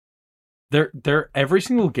They're every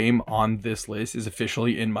single game on this list is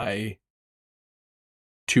officially in my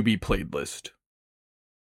to be played list.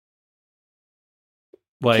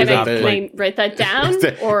 Like, Can I write that down? Is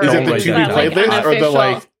it Or the Don't to write be that down. played like list or the unofficial?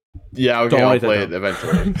 like? Yeah, okay, Don't I'll write that play it down.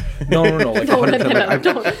 eventually. No, like Don't 100%. write that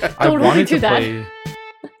down. I Don't wanted do to that. play.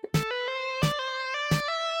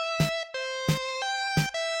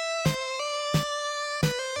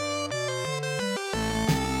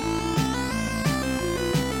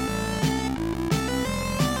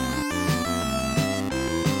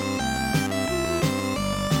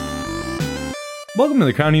 Welcome to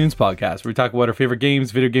the Crown Unions podcast, where we talk about our favorite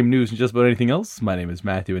games, video game news, and just about anything else. My name is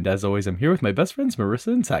Matthew, and as always, I'm here with my best friends, Marissa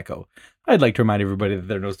and Sacco. I'd like to remind everybody that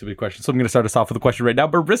there are no stupid questions, so I'm going to start us off with a question right now.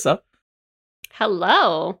 Marissa,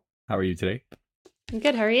 Hello. how are you today? I'm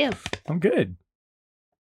good. How are you? I'm good.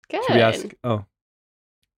 Good. Should we ask?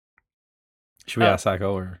 Should we ask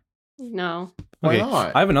Sacco or? No. Why Okay,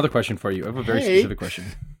 not? I have another question for you. I have a very Hey. specific question.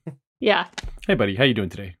 Yeah. Hey, buddy, how you doing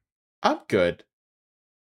today? I'm good.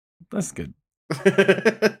 That's good.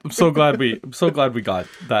 I'm so glad we got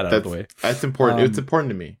that out of the way. That's important. It's Um, important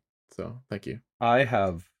to me. So thank you. I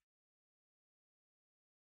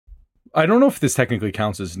don't know if this technically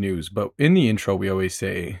counts as news, but in the intro we always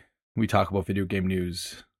say we talk about video game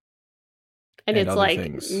news. And And it's other like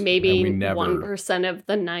things. maybe And we never- 1% of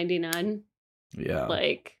the 99. Yeah.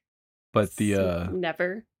 Like, But the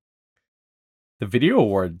never. video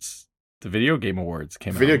awards, the video game awards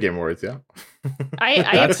came Video out. game awards, yeah. I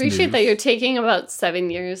That's appreciate news. that you're taking about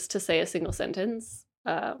 7 years to say a single sentence.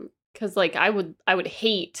 Because like I would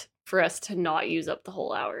hate for us to not use up the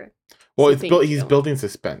whole hour. Well, So it's thank built. He's you. building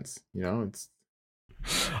suspense. You know, it's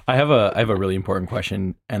I have a really important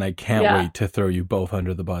question, and I can't Yeah. wait to throw you both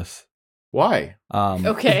under the bus. why?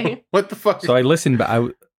 Okay. What the fuck? So I listened, but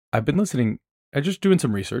I've been listening. I'm just doing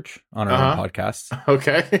some research on our own podcasts.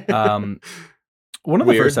 Okay. One of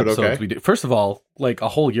the Weird, first but episodes okay. we did. First of all, like a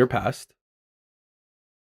whole year passed.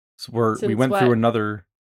 So we Since went what? through another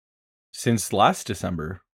since last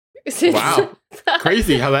December. Wow.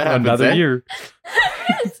 Crazy how that happens. Another eh? year.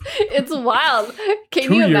 it's wild. Can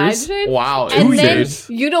 2 you years. imagine? Wow. And 2 then, years.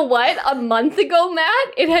 you know what? A month ago,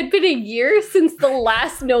 Matt, it had been a year since the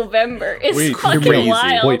last November. It's Wait, fucking crazy.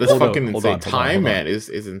 wild. Wait, This hold on, fucking hold insane. on, hold on, Time, hold on. man, is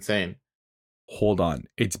insane. Hold on.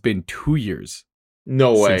 It's been 2 years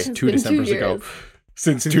No way. since It's 2 been 2 Decembers ago. years.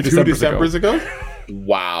 Since Since 2 Decembers ago.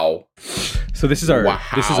 Wow. So this is our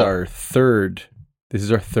Wow. third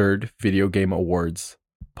video game awards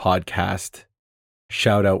podcast.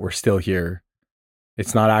 Shout out, we're still here.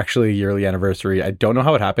 It's not actually a yearly anniversary. I don't know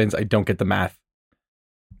how it happens. I don't get the math.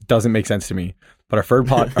 It doesn't make sense to me. But our first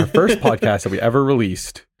podcast that we ever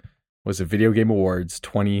released was the Video Game Awards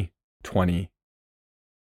 2021.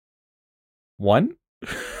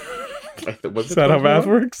 Was Is that how math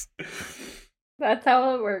works? That's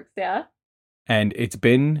how it works, yeah. And it's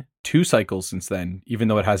been 2 cycles since then, even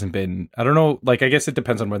though it hasn't been, I don't know, like I guess it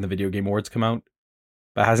depends on when the Video Game Awards come out.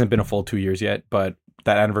 That hasn't been a full 2 years yet, but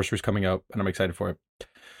that anniversary is coming up and I'm excited for it.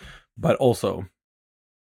 But also,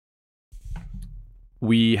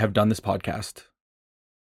 we have done this podcast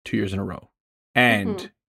 2 years in a row. And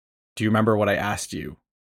Mhm. do you remember what I asked you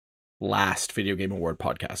last Video Game Award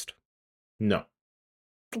podcast? No.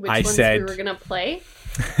 Which I ones said- we were gonna play?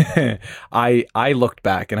 I looked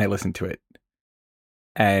back and I listened to it.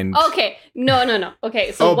 And Okay, no.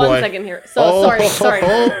 Okay, so Oh, one boy. second here. So Oh. sorry.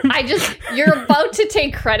 You're about to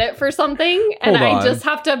take credit for something, and Hold I on. just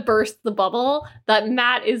have to burst the bubble that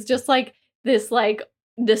Matt is just like this like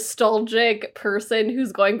nostalgic person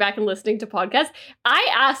who's going back and listening to podcasts. I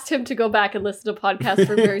asked him to go back and listen to podcasts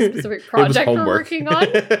for a very specific project we're working on.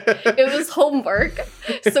 It was homework.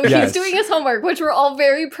 So Yes. he's doing his homework, which we're all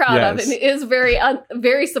very proud of, Yes. and it is very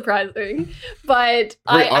very surprising. But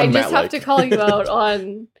Very I just have un-Matt-like. to call you out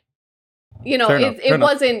on, you know, Fair enough, it fair enough.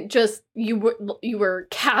 wasn't just you were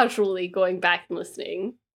casually going back and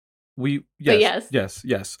listening. we But yes.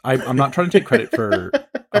 I'm not trying to take credit for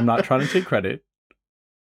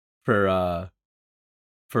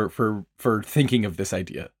for thinking of this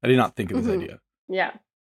idea. I did not think of this Mhm. idea. Yeah.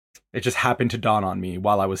 It just happened to dawn on me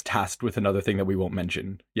while I was tasked with another thing that we won't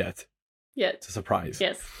mention yet. Yes. It's a surprise.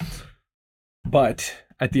 Yes. But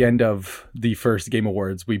at the end of the first Game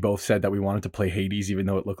Awards, we both said that we wanted to play Hades, even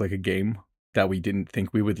though it looked like a game that we didn't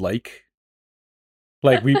think we would like.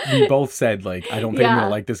 Like we both said, like, I don't think I'm Yeah. gonna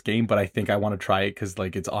like this game, but I think I want to try it because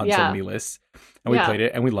like it's on so Yeah. many lists. And we Yeah. played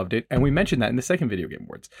it and we loved it. And we mentioned that in the second Video Game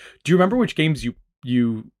Awards. Do you remember which games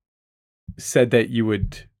you said that you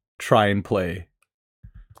would try and play?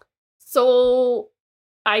 So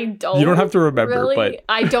I don't. You don't have to remember, really, but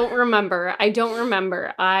I don't remember.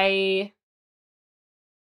 I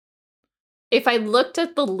if I looked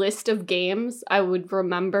at the list of games, I would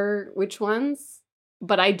remember which ones,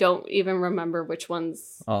 but I don't even remember which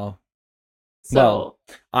ones. Oh, So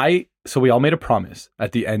so we all made a promise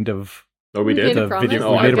at the end of Oh, we We did? made a the promise? video.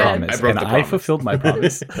 Oh, We I made a did. promise, I broke and the I promise. fulfilled my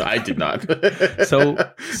promise. I did not.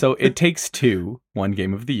 So It Takes Two won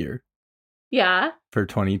Game of the Year yeah. for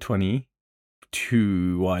 2022.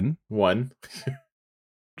 One.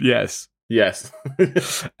 Yes. Yes.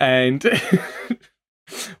 And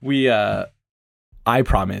I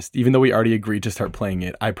promised, even though we already agreed to start playing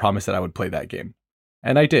it, I promised that I would play that game.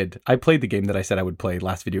 And I did. I played the game that I said I would play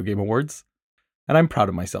last Video Game Awards. And I'm proud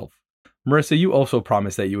of myself. Marissa, you also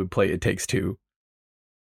promised that you would play It Takes Two.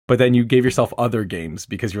 But then you gave yourself other games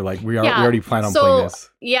because you're like, we already plan on playing this.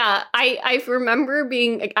 Yeah, I remember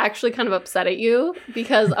being actually kind of upset at you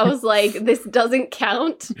because I was like, this doesn't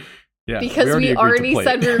count. Yeah, Because we agreed to already play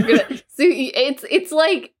said it. we were gonna. So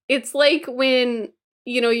it's like when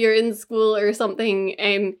you're in school or something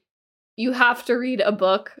and you have to read a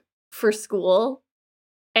book for school,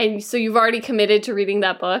 and so you've already committed to reading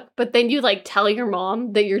that book, but then you like tell your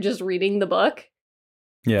mom that you're just reading the book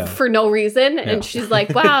Yeah. for no reason, Yeah. and she's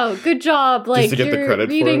like, "Wow, good job! Like to get the you're credit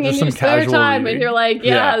for it? reading in Just your some spare casual time," reading. and you're like,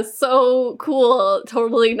 "Yeah, so cool!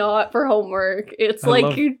 Totally not for homework. It's I like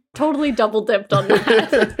love- you totally double dipped on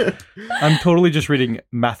that." I'm totally just reading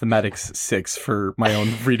Mathematics 6 for my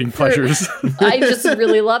own reading pleasures. I just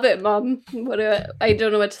really love it, Mom. I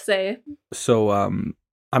don't know what to say. So I'm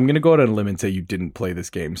going to go out on a limb and say you didn't play this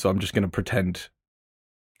game. So I'm just going to pretend.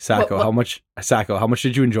 Sacco, What- how much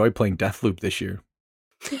did you enjoy playing Deathloop this year?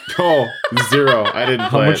 Oh, 0. I didn't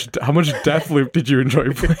play How much Deathloop did you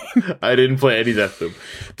enjoy playing? I didn't play any Deathloop.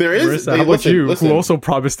 There is... Marissa, how about listen, you, listen. who also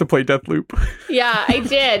promised to play Deathloop? Yeah, I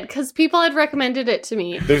did because people had recommended it to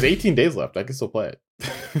me. There's 18 days left. I can still play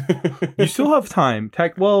it. You still have time.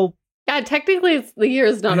 Yeah, technically, the year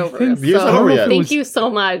is not I over. think the year's not So over yet. thank you so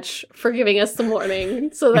much for giving us some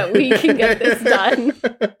warning so that we can get this done.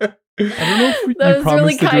 I don't know if That you was promised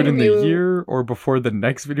really to do it kind in of the you. year or before the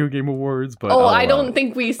next Video Game Awards, but Oh, I'll I allow don't it.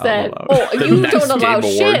 think we said. allow Oh, The you next don't allow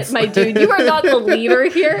Game shit, Awards. my dude. You are not the leader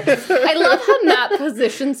here. I love how Matt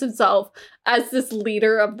positions himself as this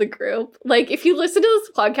leader of the group. Like, if you listen to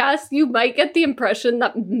this podcast, you might get the impression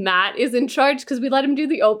that Matt is in charge because we let him do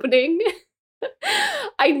the opening.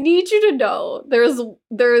 I need you to know there's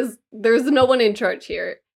no one in charge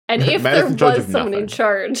here. And if Matt is there in charge was of someone in nothing.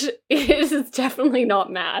 charge, it is definitely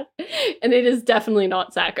not Matt. And it is definitely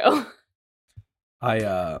not Sacco.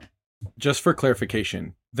 I just for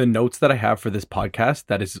clarification, the notes that I have for this podcast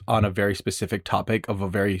that is on a very specific topic of a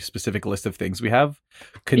very specific list of things we have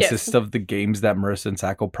consists of the games that Marissa and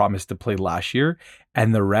Sacco promised to play last year,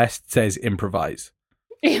 and the rest says improvise.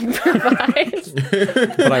 Improvise.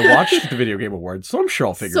 But I watched the Video Game Awards, so I'm sure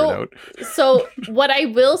I'll figure it out. So what I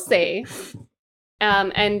will say,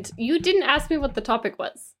 and you didn't ask me what the topic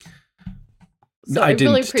was. So No, I I really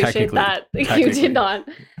didn't, appreciate technically. that. You Technically. did not.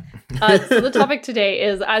 So the topic today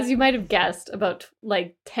is, as you might have guessed, about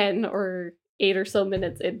like 10 or 8 or so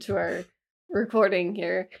minutes into our recording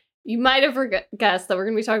here, you might have guessed that we're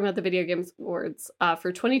going to be talking about the Video Games Awards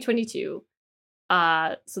for 2022.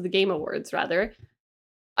 So the Game Awards, rather.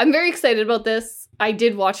 I'm very excited about this. I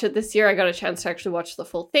did watch it this year. I got a chance to actually watch the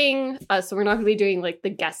full thing. So we're not going to be doing like the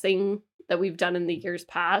guessing that we've done in the years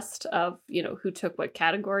past of, who took what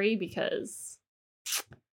category because,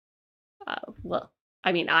 well,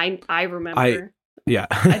 I mean, I remember. Yeah.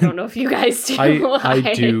 I don't know if you guys do.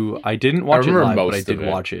 I do. I didn't watch it remember live, but I most did of it.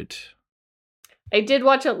 watch it. I did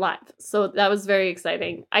watch it live, so that was very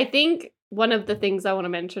exciting. I think one of the things I want to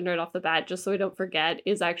mention right off the bat, just so I don't forget,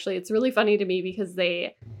 is actually it's really funny to me because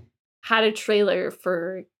they had a trailer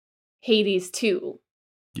for Hades 2,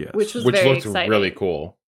 Yes. which was Which very looks exciting. really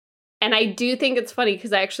cool. And I do think it's funny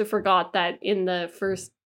because I actually forgot that in the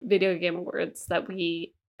first Video Game Awards that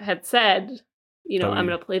we had said, I'm going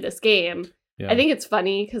to play this game. Yeah. I think it's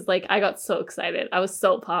funny because, like, I got so excited. I was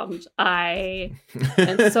so pumped. I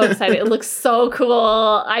am so excited. It looks so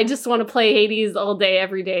cool. I just want to play Hades all day,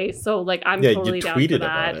 every day. So, like, I'm totally you down for tweeted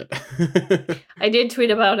that. about it. I did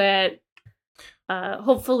tweet about it.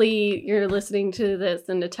 Hopefully, you're listening to this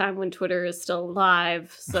in a time when Twitter is still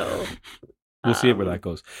alive. So We'll see where that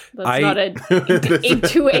goes. that's not a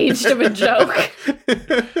too aged of a joke.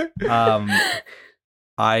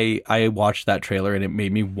 I watched that trailer and it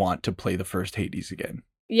made me want to play the first Hades again.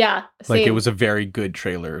 Yeah, same. Like it was a very good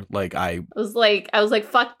trailer. Like I I was like,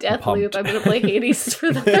 fuck Deathloop. pumped. I'm gonna play Hades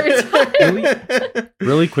for the third time.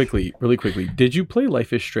 really quickly. Did you play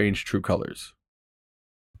Life is Strange: True Colors?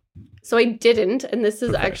 So I didn't, and this is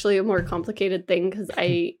Okay. actually a more complicated thing because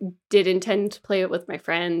I did intend to play it with my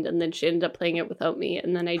friend, and then she ended up playing it without me,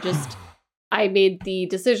 and then I just I made the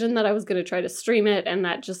decision that I was going to try to stream it, and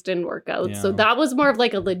that just didn't work out. So Yeah. that was more of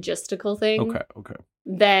like a logistical thing Okay.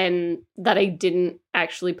 than that I didn't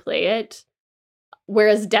actually play it.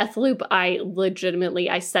 Whereas Deathloop,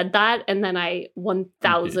 I said that, and then I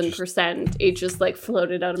 1000% it just like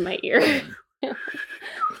floated out of my ear.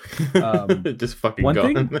 Just fucking One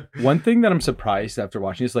gone. thing that I'm surprised after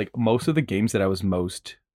watching is like most of the games that I was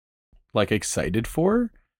most like excited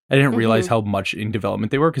for, I didn't realize how much in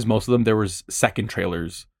development they were, because most of them there was second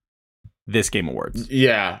trailers this Game Awards.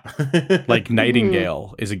 Yeah. Like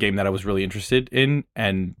Nightingale is a game that I was really interested in,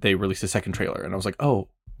 and they released a second trailer, and I was like, oh,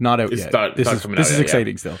 not out It's yet. not This coming out is yet, yeah.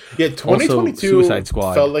 exciting still. Yeah, 2022 Suicide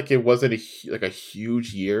Squad. felt like it wasn't a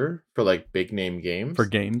huge year for like big name games. For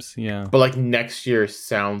games, yeah. But like next year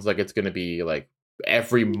sounds like it's going to be like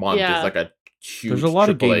every month Yeah. is like a huge There's a lot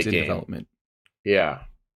of AAA games in game. development. Yeah.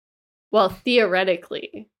 Well,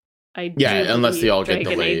 theoretically, I Yeah, do unless they believe all get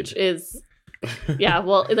Dragon delayed. Age is yeah.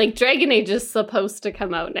 Well, like Dragon Age is supposed to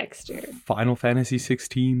come out next year. Final Fantasy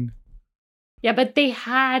 16. Yeah, but they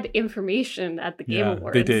had information at the Game Yeah,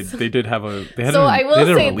 Awards. they did. They did have a. They had So a, I they will had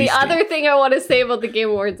a say the release other date. thing I want to say about the Game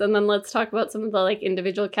Awards, and then let's talk about some of the like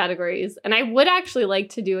individual categories. And I would actually like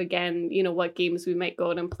to do again, what games we might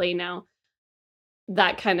go out and play now.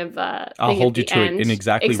 That kind of I'll thing hold at you the to end. it in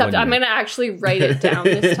exactly Except 1 I'm year. going to actually write it down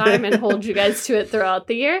this time and hold you guys to it throughout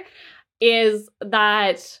the year. Is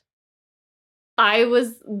that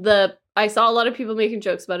I saw a lot of people making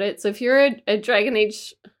jokes about it. So if you're a Dragon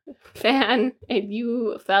Age fan and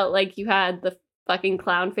you felt like you had the fucking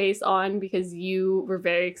clown face on because you were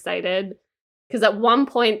very excited, because at one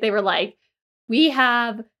point they were like, we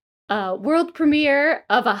have a world premiere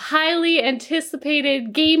of a highly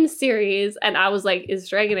anticipated game series, and I was like, is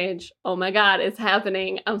Dragon Age? Oh my god, it's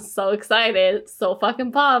happening. I'm so excited, so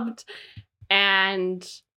fucking pumped. And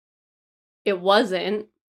it wasn't.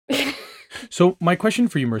 So my question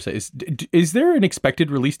for you, Marissa, is there an expected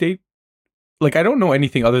release date? Like, I don't know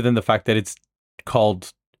anything other than the fact that it's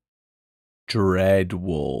called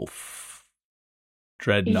Dreadwolf.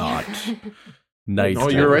 Dreadnought. Night. No,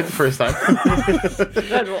 you're right the first time.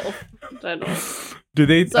 Dreadwolf. Do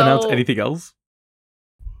they So- announce anything else?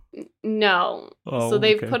 No. Oh, So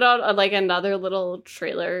they've okay. put out another little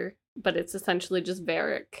trailer, but it's essentially just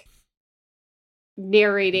Varric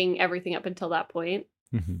narrating everything up until that point.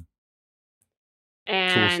 Mhm.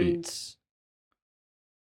 And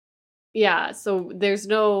yeah, so there's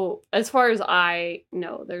no, as far as I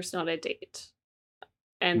know, there's not a date.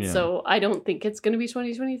 And Yeah. so I don't think it's going to be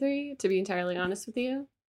 2023, to be entirely honest with you.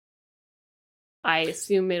 I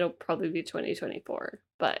assume it'll probably be 2024,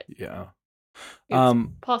 but Yeah. it's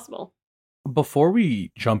possible. Before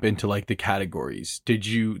we jump into like the categories,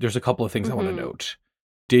 there's a couple of things I want to Mhm. note.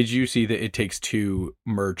 Did you see the It Takes Two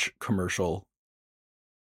merch commercial?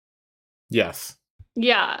 Yes.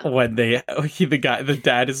 Yeah. When the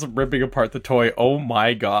dad is ripping apart the toy. Oh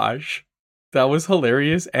my gosh. That was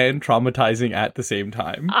hilarious and traumatizing at the same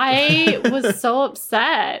time. I was so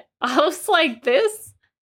upset. I was like, this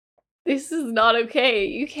is not okay.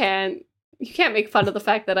 You can't make fun of the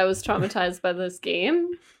fact that I was traumatized by this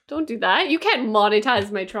game. Don't do that. You can't monetize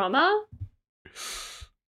my trauma.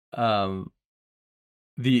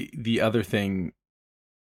 The other thing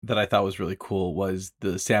that I thought was really cool was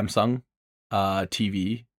the Samsung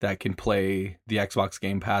TV that can play the Xbox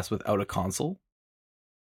Game Pass without a console.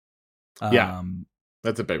 Yeah.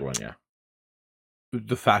 That's a big one, yeah.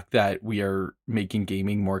 The fact that we are making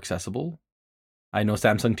gaming more accessible. I know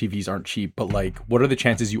Samsung TVs aren't cheap, but like, what are the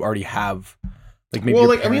chances you already have? Like, maybe Well,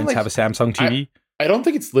 your like, I mean, parents like, have a Samsung TV. I don't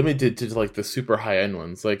think it's limited to like the super high end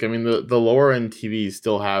ones. Like, I mean, the lower end TVs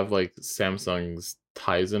still have like Samsung's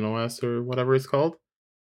Tizen OS or whatever it's called,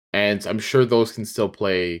 and I'm sure those can still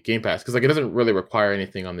play Game Pass because like it doesn't really require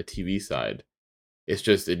anything on the TV side. It's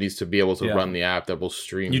just it needs to be able to Yeah. run the app that will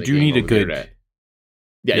stream. You the do game need a over the good. internet.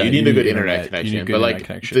 Yeah, you need a good internet connection. You need good But like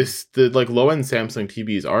internet connection. the like low end Samsung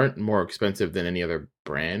TVs aren't more expensive than any other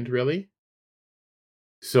brand, really.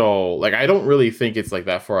 So like I don't really think it's like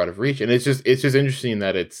that far out of reach, and it's just interesting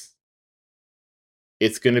that it's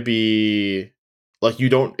gonna be like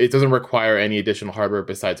it doesn't require any additional hardware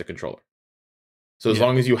besides a controller. So as Yeah.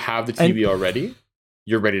 long as you have the TV already,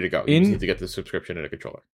 you're ready to go. You just need to get the subscription and a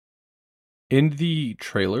controller. In the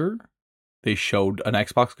trailer, they showed an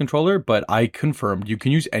Xbox controller, but I confirmed you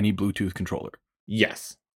can use any Bluetooth controller.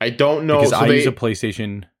 Yes, I don't know Because so I they, use a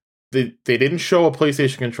PlayStation. they didn't show a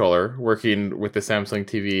PlayStation controller working with the Samsung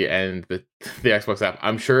TV and the Xbox app.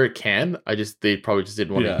 I'm sure it can. They probably just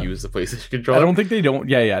didn't want to use the PlayStation controller. I don't think they don't.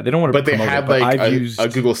 Yeah, they don't want to. But they had like a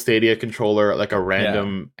Google Stadia controller, like a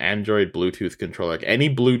random Android Bluetooth controller. Like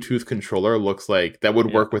any Bluetooth controller looks like that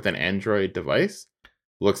would work with an Android device.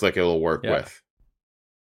 Looks like it'll work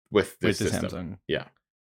with this system. Samsung. Yeah,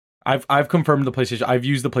 I've confirmed the PlayStation. I've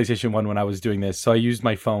used the PlayStation 1 when I was doing this, so I used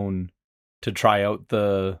my phone to try out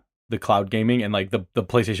the cloud gaming, and like the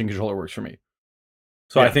PlayStation controller works for me.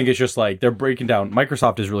 So I think it's just like they're breaking down.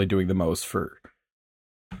 Microsoft is really doing the most for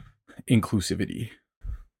inclusivity.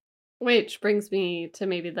 Which brings me to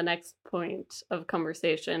maybe the next point of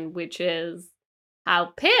conversation, which is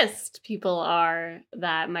how pissed people are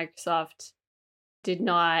that Microsoft did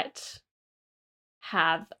not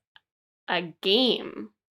have a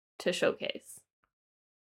game to showcase.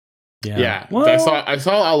 Yeah. Well, I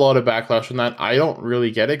saw a lot of backlash on that. I don't really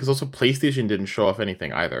get it because also PlayStation didn't show off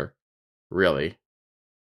anything either. Really,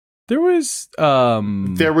 there was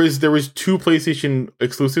two PlayStation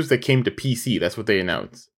exclusives that came to PC. That's what they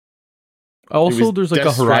announced. Also, there's like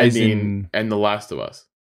Death a Horizon Stranding and The Last of Us.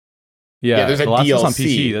 Yeah, there's a The Last of DLC Us on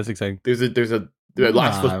PC. That's exciting. The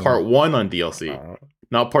Last of Us Part 1 on DLC,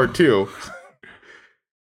 not Part 2.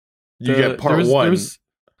 You get Part 1.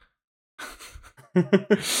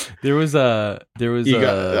 There was a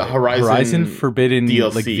Horizon Forbidden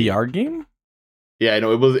DLC. like VR game. Yeah, I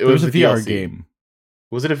know it was a VR DLC game.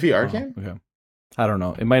 Was it a VR game? Okay, I don't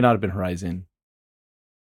know. It might not have been Horizon.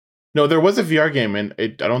 No, there was a VR game, and I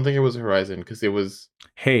don't think it was Horizon because it was.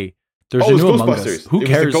 Hey, there's a new Among Us. Who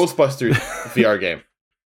cares? It was the Ghostbusters VR game.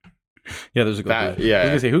 Yeah, there's a Ghostbusters. Yeah, I was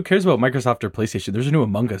gonna say, who cares about Microsoft or PlayStation? There's a new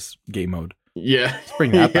Among Us game mode. Yeah, let's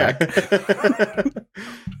bring that back.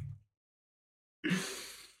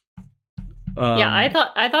 I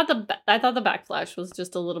thought the backlash was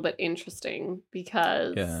just a little bit interesting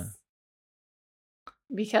because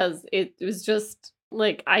it was just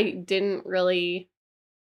like I didn't really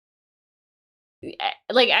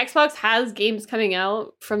like Xbox has games coming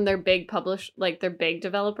out from their big their big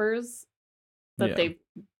developers that they've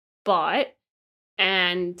bought,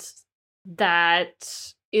 and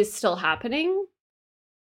that is still happening,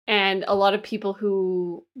 and a lot of people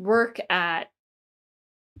who work at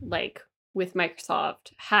like with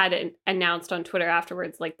Microsoft had announced on Twitter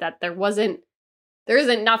afterwards like that there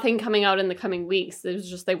isn't nothing coming out in the coming weeks. It was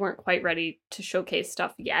just they weren't quite ready to showcase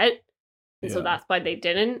stuff yet. And so that's why they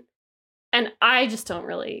didn't. And I just don't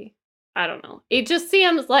really, I don't know. It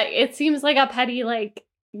seems like a petty, like,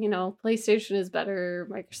 you know, PlayStation is better,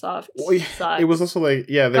 Microsoft sucks. It was also like,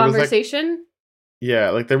 there conversation.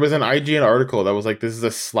 Was like, there was an IGN article that was like, this is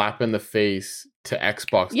a slap in the face to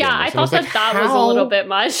Xbox. Yeah, gamers. I thought that was a little bit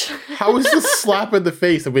much. How is this slap in the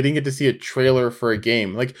face that we didn't get to see a trailer for a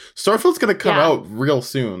game? Like, Starfield's going to come out real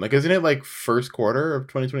soon. Like, isn't it like first quarter of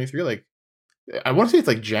 2023? Like, I want to say it's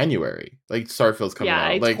like January. Like, Starfield's coming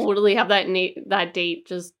out. Yeah, I totally have that date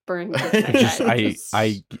just burned. I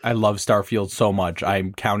love Starfield so much.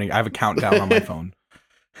 I'm counting. I have a countdown on my phone.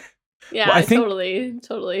 Yeah, well,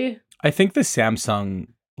 totally. I think the Samsung,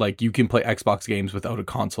 like, you can play Xbox games without a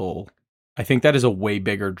console. I think that is a way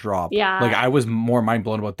bigger drop. Yeah. Like, I was more mind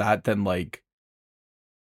blown about that than like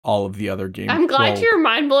all of the other games. I'm glad you're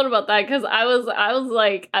mind blown about that because I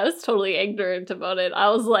was totally ignorant about it. I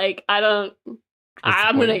was like, I'm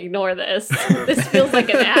gonna ignore this. This feels like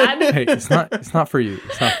an ad. Hey, it's not for you.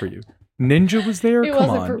 It's not for you. Ninja was there. It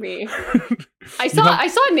wasn't for me. I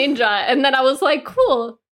saw Ninja, and then I was like,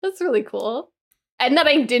 cool. That's really cool. And then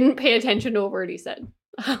I didn't pay attention to a word he said.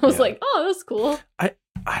 I was like, oh, that's cool.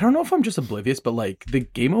 I don't know if I'm just oblivious, but like the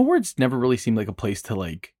Game Awards never really seemed like a place to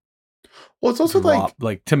like. Well, it's also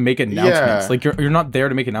like to make announcements. Like you're not there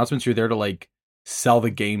to make announcements. You're there to like sell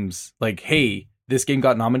the games. Like, hey, this game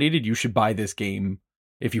got nominated. You should buy this game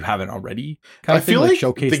if you haven't already. Kind of feel like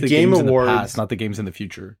showcase the Game Awards in the past, not the games in the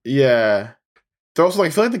future. Yeah. They're also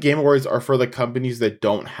like, I feel like the Game Awards are for the companies that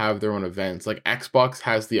don't have their own events. Like Xbox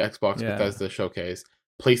has the Xbox Bethesda showcase.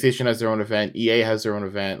 PlayStation has their own event. EA has their own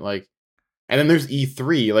event. Like, and then there's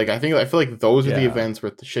E3. Like, I feel like those are the events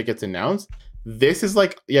where the shit gets announced. This is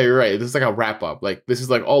like, you're right. This is like a wrap up. Like, this is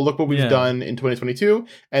like, oh, look what we've done in 2022.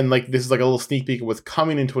 And like, this is like a little sneak peek of what's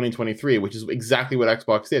coming in 2023, which is exactly what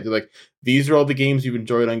Xbox did. They're like, these are all the games you've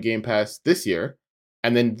enjoyed on Game Pass this year.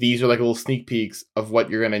 And then these are like little sneak peeks of what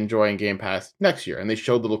you're going to enjoy in Game Pass next year. And they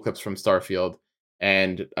showed little clips from Starfield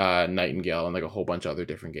and Nightingale and like a whole bunch of other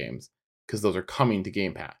different games because those are coming to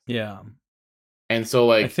Game Pass. Yeah. And so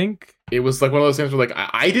like, I think it was like one of those things where like,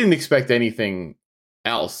 I didn't expect anything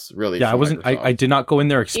else really. Yeah, I wasn't. I did not go in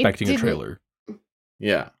there expecting a trailer.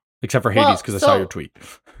 Yeah. Except for Well, Hades, because I saw so- your tweet.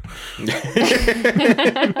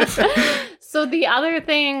 So the other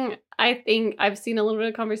thing I think I've seen a little bit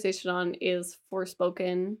of conversation on is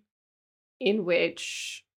Forspoken, in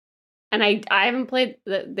which, and I haven't played.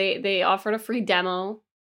 They offered a free demo.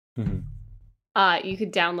 Mhm. You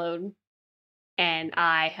could download, and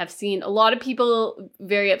I have seen a lot of people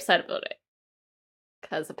very upset about it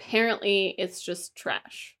because apparently it's just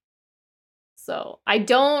trash. So I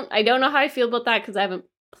don't know how I feel about that because I haven't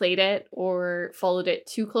played it or followed it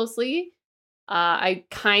too closely. I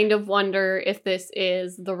kind of wonder if this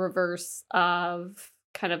is the reverse of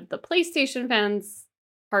kind of the PlayStation fans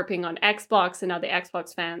harping on Xbox and now the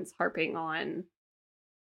Xbox fans harping on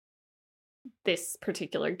this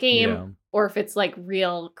particular game, Yeah. or if it's like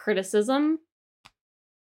real criticism.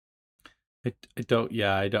 I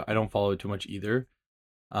don't follow it too much either.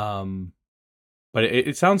 But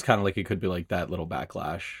it sounds kind of like it could be like that little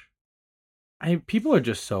backlash. People are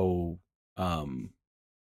just so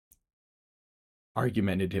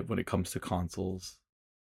argumentative when it comes to consoles.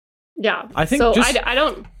 Yeah, I think so. just- I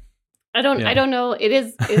don't know. It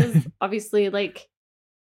is obviously like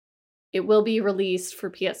it will be released for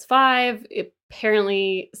PS5.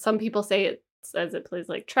 Apparently, some people say it says it plays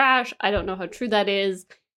like trash. I don't know how true that is.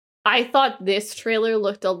 I thought this trailer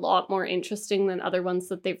looked a lot more interesting than other ones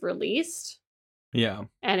that they've released. Yeah.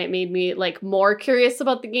 And it made me like more curious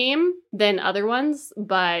about the game than other ones,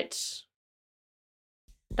 but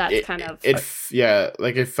that's it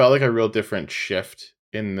felt like a real different shift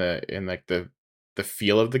in the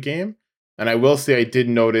feel of the game. And I will say I did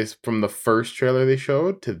notice from the first trailer they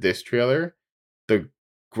showed to this trailer, the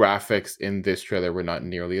graphics in this trailer were not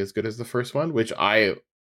nearly as good as the first one, which I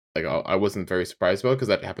wasn't very surprised about because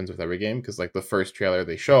that happens with every game. Because like the first trailer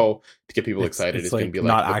they show to get people excited, it's going to be like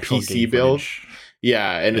not the actual PC game build. footage.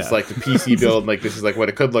 Yeah, and it's like the PC build, like this is like what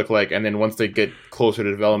it could look like. And then once they get closer to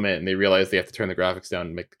development and they realize they have to turn the graphics down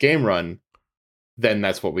to make the game run, then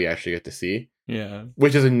that's what we actually get to see. Yeah.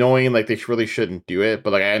 Which is annoying. Like they really shouldn't do it,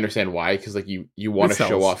 but like I understand why, because like you want It to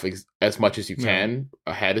show sells. off as much as you can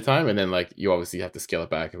ahead of time, and then like you obviously have to scale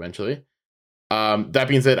it back eventually. That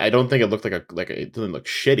being said, I don't think it looked it didn't look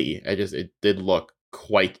shitty. It did look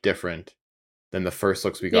quite different than the first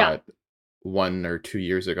looks we got 1 or 2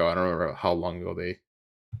 years ago. I don't remember how long ago they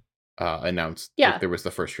announced there was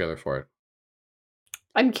the first trailer for it.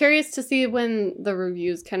 I'm curious to see when the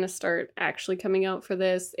reviews kind of start actually coming out for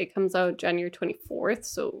this. It comes out January 24th,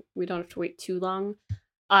 so we don't have to wait too long.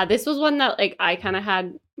 This was one that like I kind of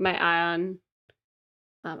had my eye on.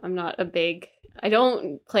 I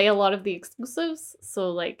don't play a lot of the exclusives,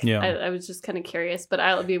 so like I was just kind of curious, but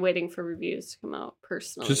I'll be waiting for reviews to come out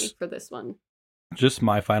personally for this one. Just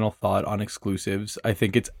my final thought on exclusives. I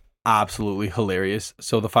think it's absolutely hilarious.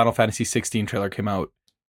 So the Final Fantasy 16 trailer came out.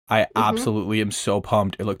 I absolutely am so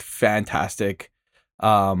pumped. It looked fantastic.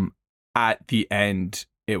 At the end,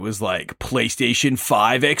 it was like PlayStation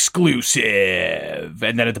 5 exclusive.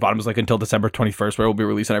 And then at the bottom was like until December 21st, where it will be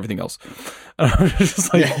released on everything else. And I was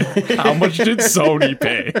just like, how much did Sony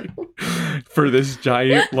pay for this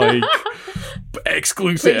giant like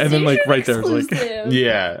exclusive? And then like right there, it was like,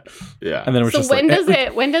 yeah. And then it was so just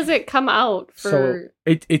when does it come out for?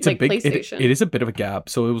 It's like, a big PlayStation? it is a bit of a gap.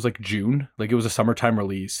 So it was like June, like it was a summertime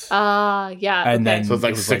release. Yeah. And then so it's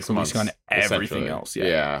like it was 6 months releasing on everything else.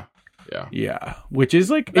 Yeah. Which is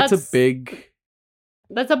like that's a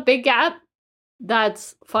big gap.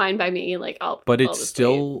 That's fine by me. Like but it's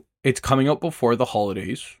still it's coming out before the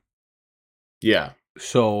holidays. Yeah.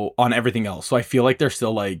 So on everything else. So I feel like they're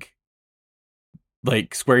still like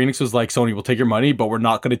Square Enix was like, Sony, will take your money, but we're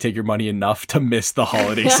not going to take your money enough to miss the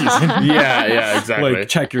holiday season. Yeah, exactly. Like,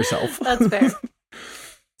 check yourself. That's fair.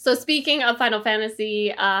 So speaking of Final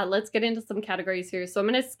Fantasy, let's get into some categories here. So I'm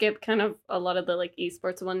going to skip kind of a lot of the like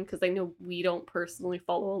esports one because I know we don't personally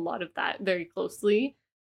follow a lot of that very closely.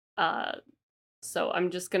 So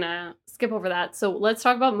I'm just going to skip over that. So let's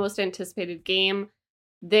talk about most anticipated game.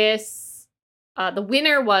 This, the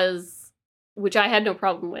winner was, which I had no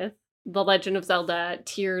problem with, The Legend of Zelda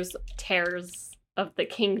Tears of the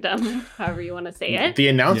Kingdom, however you want to say it. The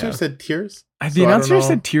announcer said Tears? The announcer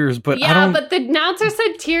said Tears, but I don't... but the announcer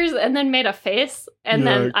said Tears and then made a face, and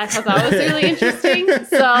then I thought that was really interesting.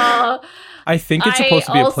 So I think it's supposed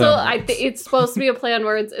to be a play on words. It's supposed to be a play on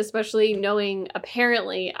words, especially knowing,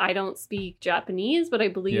 apparently, I don't speak Japanese, but I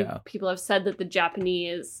believe people have said that the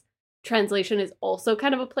Japanese translation is also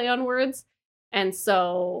kind of a play on words. And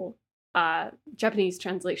so Japanese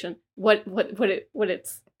translation, what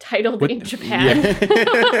it's titled in Japan.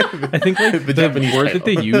 I think like the word that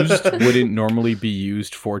they used wouldn't normally be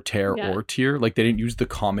used for tear or tier. Like they didn't use the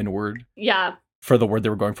common word for the word they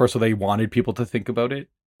were going for, so they wanted people to think about it.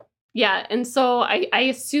 Yeah, and so I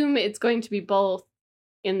assume it's going to be both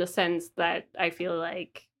in the sense that I feel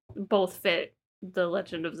like both fit The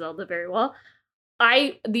Legend of Zelda very well.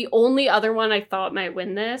 The only other one I thought might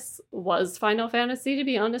win this was Final Fantasy, to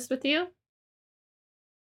be honest with you.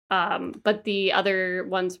 But the other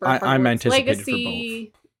ones were I'm Hogwarts anticipated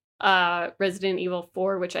Legacy, Resident Evil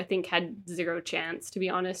 4, which I think had zero chance, to be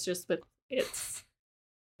honest, just with its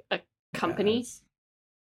a company, Yes.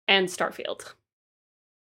 and Starfield.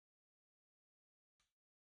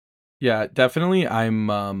 Yeah, definitely.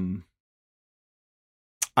 I'm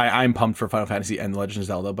pumped for Final Fantasy and The Legend of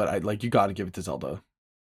Zelda, but you got to give it to Zelda.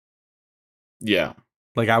 Yeah,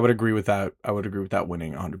 Like I would agree with that. I would agree with that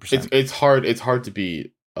winning 100%. it's hard. It's hard to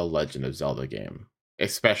beat a Legend of Zelda game,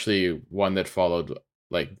 especially one that followed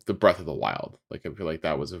like the Breath of the Wild. Like I feel like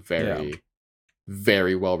that was a very,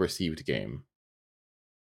 very well received game.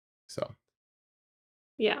 So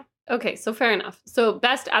Yeah. Okay, so fair enough. So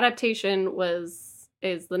best adaptation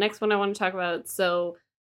is the next one I want to talk about. So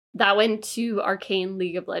that went to Arcane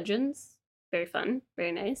League of Legends. Very fun,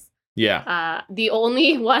 very nice. yeah, The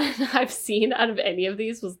only one I've seen out of any of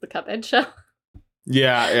these was the Cuphead show.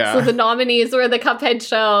 yeah. So the nominees were the Cuphead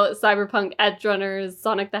show, Cyberpunk Edgerunners,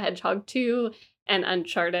 Sonic the Hedgehog 2, and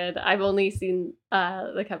Uncharted. I've only seen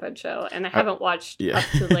the Cuphead show, and I haven't watched up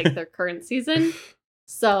to like their current season.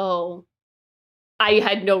 So I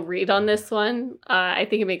had no read on this one. I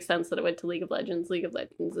think it makes sense that it went to League of Legends. League of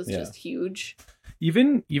Legends is just huge.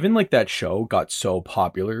 Even like that show got so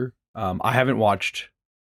popular. I haven't watched.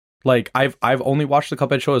 Like I've only watched the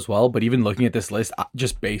Cuphead show as well, but even looking at this list,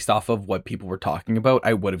 just based off of what people were talking about,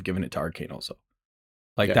 I would have given it to Arcane also.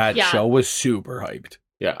 Like that show was super hyped.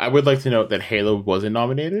 Yeah, I would like to note that Halo wasn't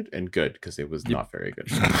nominated, and good, because it was not very good.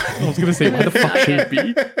 I was gonna say, why the fuck should it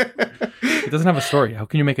be? It doesn't have a story. How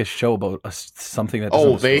can you make a show about something that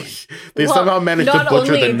doesn't have a story? They somehow managed to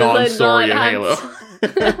butcher the non-story in Halo.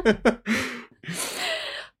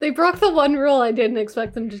 They broke the one rule I didn't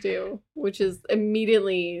expect them to do, which is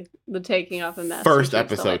immediately the taking off of Master First Chief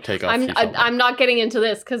episode, take off. I'm not getting into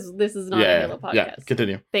this because this is not a Halo podcast. Yeah,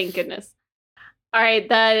 continue. Thank goodness. All right,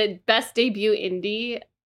 the best debut indie.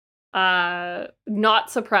 Not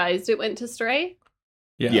surprised it went to Stray.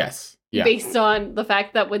 Yeah. Yes. Yeah. Based on the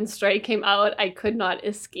fact that when Stray came out, I could not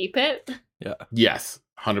escape it. Yeah. Yes.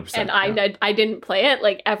 100%. And I didn't play it.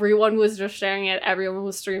 Like everyone was just sharing it. Everyone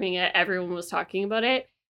was streaming it. Everyone was talking about it.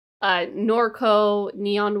 Norco,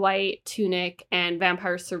 Neon White, Tunic, and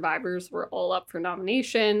Vampire Survivors were all up for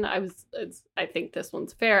nomination. I think this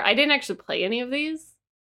one's fair. I didn't actually play any of these.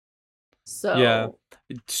 So yeah,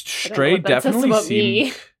 Stray definitely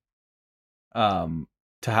seemed to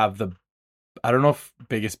have the, I don't know if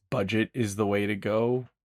biggest budget is the way to go.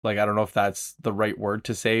 Like I don't know if that's the right word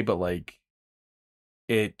to say, but like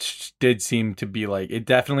it did seem to be like it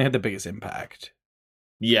definitely had the biggest impact.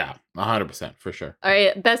 Yeah, 100% for sure. All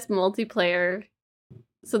right, best multiplayer.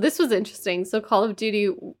 So this was interesting. So Call of Duty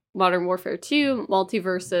Modern Warfare 2,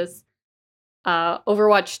 Multiversus,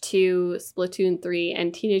 Overwatch 2, Splatoon 3,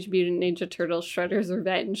 and Teenage Mutant Ninja Turtles Shredder's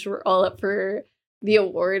Revenge were all up for the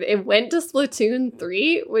award. It went to Splatoon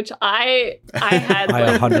 3, which I had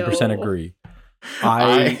I 100% agree.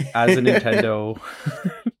 As a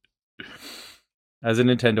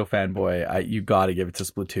Nintendo fanboy, you got to give it to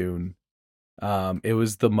Splatoon. It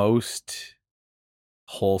was the most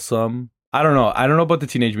wholesome. I don't know about the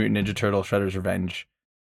Teenage Mutant Ninja Turtle Shredder's Revenge.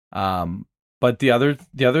 But the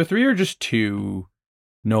other three are just too,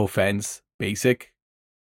 no offense, basic.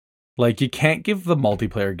 Like you can't give the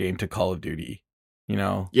multiplayer game to Call of Duty, you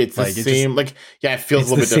know? Yeah, it's like the same. It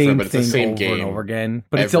feels a little bit different, but it's the same game and over again.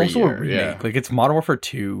 But it's also a remake. Yeah. Like it's Modern Warfare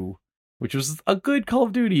 2, which was a good Call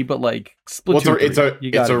of Duty, but like Splatoon. It's a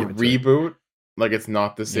reboot. Like it's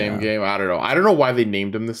not the same game. I don't know why they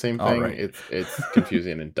named them the same thing. Right. It's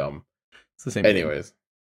confusing and dumb. It's the same. Anyways,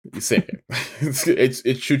 same game.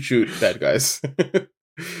 it's shoot bad guys.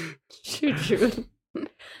 shoot.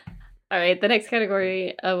 All right. The next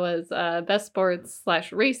category was best sports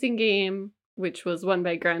 / racing game, which was won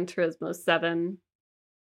by Gran Turismo 7.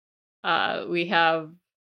 We have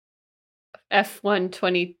F1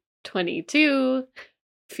 2022,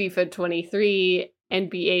 FIFA 23.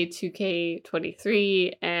 NBA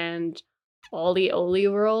 2K23 and Oli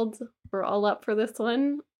World were all up for this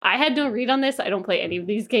one. I had no read on this. I don't play any of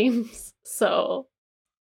these games, so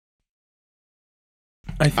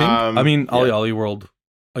I think Oli World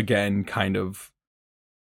again kind of,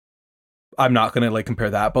 I'm not gonna like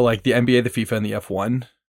compare that, but like the NBA, the FIFA, and the F1,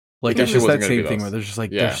 like it's just that same thing where there's just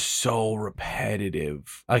like they're so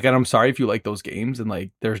repetitive. Like, and I'm sorry if you like those games, and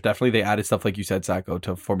like there's definitely they added stuff like you said, Sacco,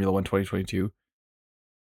 to Formula 1 2022.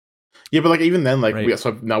 Yeah, but like even then, like Right.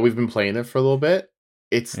 so now we've been playing it for a little bit.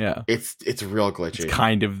 It's Yeah. it's real glitchy. It's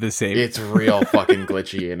kind of the same. It's real fucking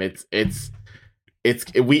glitchy, and it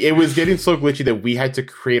was getting so glitchy that we had to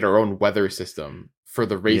create our own weather system for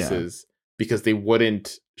the races because they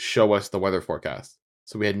wouldn't show us the weather forecast,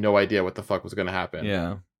 so we had no idea what the fuck was going to happen.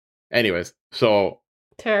 Yeah. Anyways, so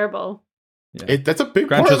Terrible. Yeah. that's a big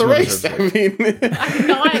Gran part of the Turismo race. I deserves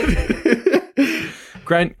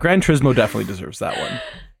mean, Gran Turismo definitely deserves that one.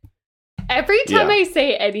 Every time Yeah. I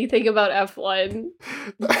say anything about F1,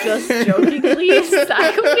 just jokingly,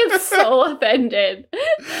 Sacco gets so offended.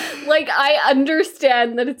 Like, I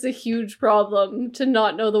understand that it's a huge problem to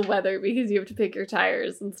not know the weather because you have to pick your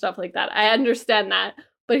tires and stuff like that. I understand that.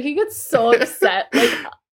 But he gets so upset,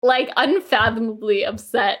 like unfathomably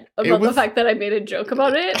upset about the fact that I made a joke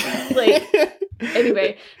about it. Like,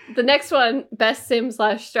 anyway, the next one, best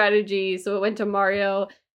sim/strategy. So it went to Mario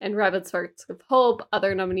and Rabbids Sparks of Hope.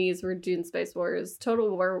 Other nominees were Dune Space Wars, Total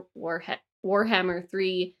War Warhammer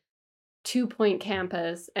 3, 2 Point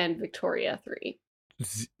Campus, and Victoria 3.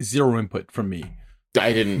 Zero input from me.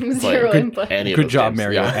 I didn't Zero play input. any of Good those job, games.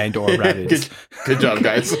 Mario and or Rabbids. good job,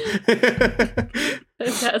 guys.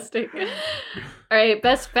 Fantastic. All right,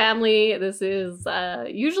 best family. This is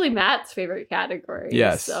usually Matt's favorite category.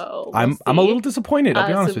 Yes. So I'm a little disappointed, I'll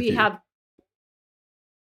be honest with you.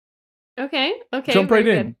 Okay. Jump right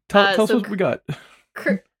very in. good. Tell us so what we got.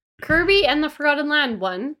 Kirby and the Forgotten Land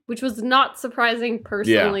won, which was not surprising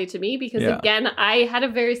personally to me because, again, I had a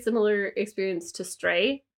very similar experience to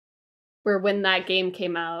Stray, where when that game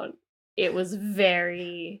came out, it was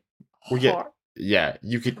very hard. Yeah,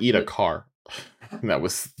 you could eat a car. That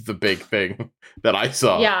was the big thing that I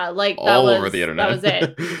saw. Yeah, like all over the internet. That was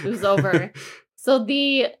it. It was over. So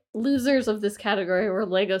the losers of this category were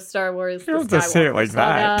Lego Star Wars, You The don't have to say it Skywalker like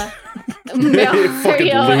Saga, that. Fucking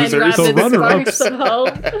Mario and losers. The Rabbids runner-ups. Sparks of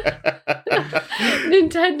Hope,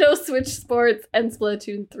 Nintendo Switch Sports, and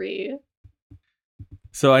Splatoon 3.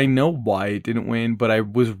 So I know why it didn't win, but I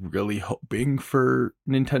was really hoping for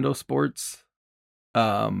Nintendo Sports.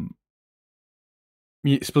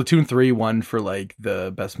 Splatoon 3 won for like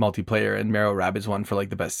the best multiplayer, and Mario Rabbids won for like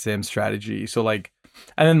the best sim strategy. So like,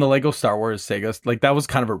 and then the Lego Star Wars Sega, like that was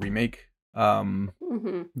kind of a remake. The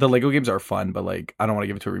Lego games are fun, but like I don't want to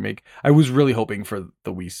give it to a remake. I was really hoping for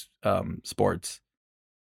the Wii Sports,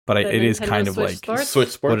 but it is kind of Switch like Sports? Switch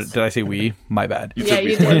Sports. What, did I say Wii? My bad. Yeah, took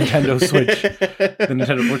me you for did. it. Nintendo Switch. The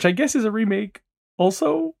Nintendo, which I guess is a remake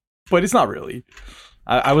also, but it's not really.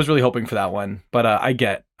 I was really hoping for that one, but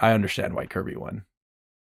I understand why Kirby won.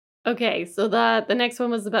 Okay, so the next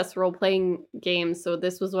one was the best role-playing game. So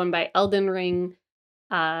this was won by Elden Ring.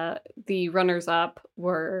 The runners-up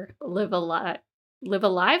were Live Alive? Is that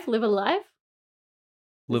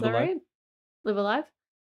right? Live Alive?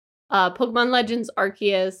 Pokemon Legends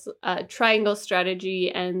Arceus, Triangle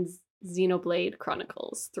Strategy, and Xenoblade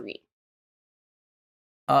Chronicles 3.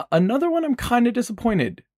 Another one I'm kind of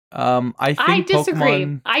disappointed. I disagree.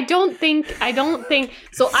 Pokemon... I don't think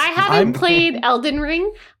so. I haven't played Elden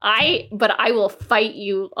Ring. But I will fight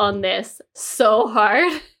you on this so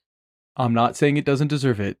hard. I'm not saying it doesn't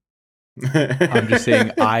deserve it. I'm just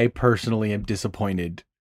saying I personally am disappointed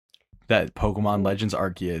that Pokemon Legends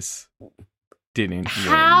Arceus didn't win.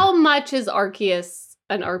 How much is Arceus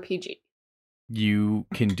an RPG? You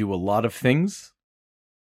can do a lot of things.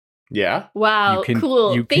 Yeah. Wow,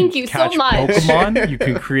 cool. You Thank can you so catch much. Pokemon. You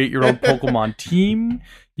can create your own Pokemon team.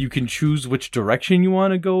 You can choose which direction you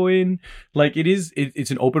want to go in. Like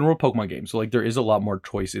it's an open world Pokemon game. So like there is a lot more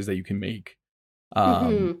choices that you can make.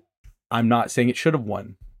 I'm not saying it should have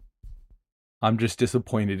won. I'm just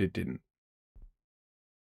disappointed it didn't.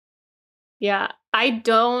 Yeah, I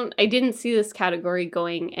didn't see this category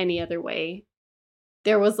going any other way.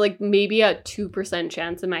 There was like maybe a 2%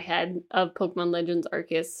 chance in my head of Pokemon Legends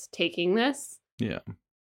Arceus taking this. Yeah.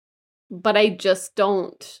 But I just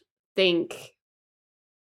don't think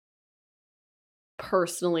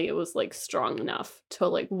personally it was like strong enough to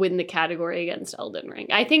like win the category against Elden Ring.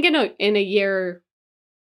 I think in a year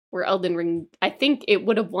where Elden Ring, I think it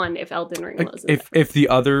would have won if Elden Ring wasn't there. If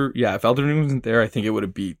Elden Ring wasn't there, I think it would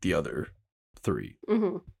have beat the other three.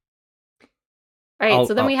 Mm-hmm. All right,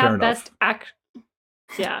 so then we have best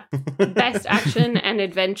action and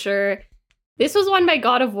adventure. This was won by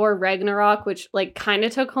God of War Ragnarok, which like kind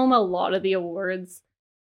of took home a lot of the awards.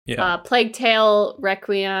 Yeah. Plague Tale,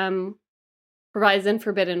 Requiem, Horizon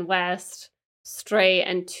Forbidden West, Stray,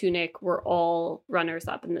 and Tunic were all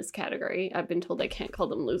runners-up in this category. I've been told I can't call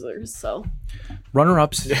them losers, so...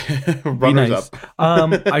 Runner-ups. Runners nice.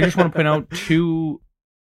 up. I just want to point out two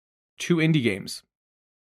indie games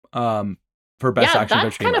for best action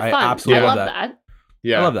adventure game. That's kind of fun. I absolutely I love love that. that.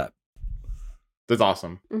 Yeah. I love that. That's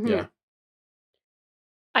awesome. Mhm. Yeah.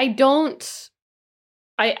 I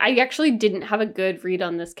actually didn't have a good read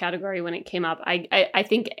on this category when it came up. I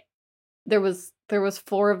think there was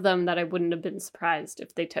 4 of them that I wouldn't have been surprised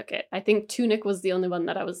if they took it. I think Tunic was the only one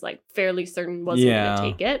that I was like fairly certain wasn't Yeah.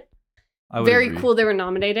 going to take it. I would Very agree. cool they were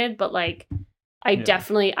nominated, but like I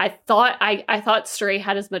thought Stray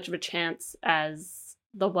had as much of a chance as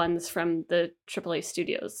the ones from the AAA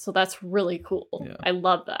studios. So that's really cool. Yeah. I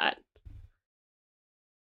love that.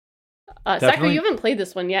 Sakur, Definitely. you haven't played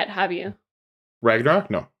this one yet, have you? Ragnarok?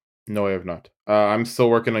 No, I have not. I'm still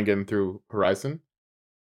working on getting through Horizon,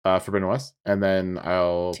 Forbidden West, and then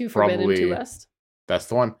I'll 2 Forbidden, probably 2 West. that's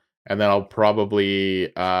the one, and then I'll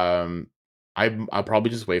probably I'll probably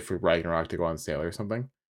just wait for Ragnarok to go on sale or something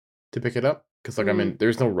to pick it up because like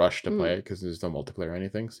there's no rush to play it because there's no multiplayer or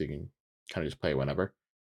anything, so you can kind of just play it whenever.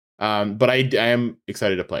 But I am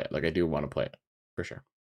excited to play it. Like I do want to play it for sure.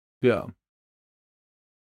 Yeah.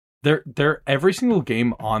 Every single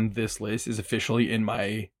game on this list is officially in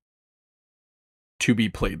my to be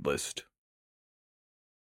played list.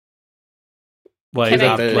 Like, Can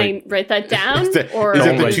I that- write that down? Or is it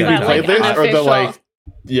Don't the write to that be down. played list or the unofficial? like?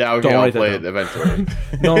 Yeah, okay, Don't I'll write that play down. it eventually.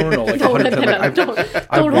 no, like Don't 100%. write that Like, down. I've, Don't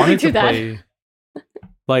I've really wanted do to that. play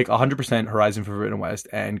like 100% Horizon Forbidden West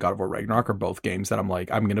and God of War Ragnarok are both games that I'm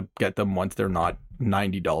like I'm gonna get them once they're not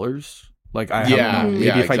 $90. Like I Yeah, have, maybe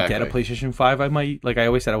yeah, if I get a exactly. PlayStation 5, I might like I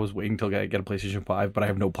always said I was waiting till I get a PlayStation 5, but I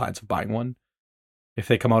have no plans of buying one. If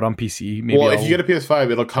they come out on PC, maybe Well, if I'll- you get a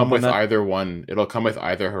PS5, it'll come jump on with that. either one. It'll come with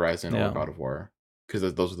either Horizon Yeah. or God of War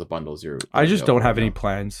because those are the bundles you're. I just don't have any available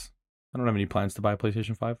plans. I don't have any plans to buy a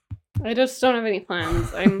PlayStation 5. I just don't have any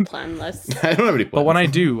plans. I'm planless. now. I don't have any plans. But when I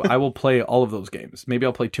do, I will play all of those games. Maybe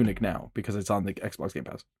I'll play Tunic now because it's on the Xbox Game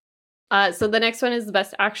Pass. So the next one is the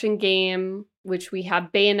best action game, which we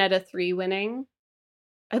have Bayonetta 3 winning.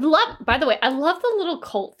 By the way, I love the little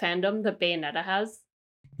cult fandom that Bayonetta has.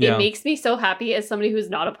 Yeah. It makes me so happy as somebody who's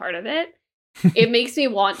not a part of it. It makes me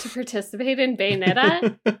want to participate in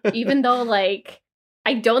Bayonetta, even though, like,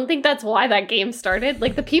 I don't think that's why that game started.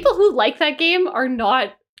 Like, the people who like that game are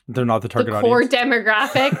not They're not the the target core audience.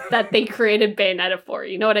 demographic that they created Bayonetta for.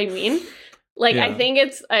 You know what I mean? Like, I Yeah. think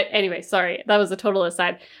it's... anyway, sorry. That was a total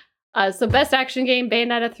aside. So best action game,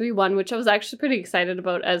 Bayonetta 3 won, which I was actually pretty excited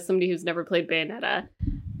about as somebody who's never played Bayonetta.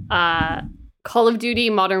 Call of Duty,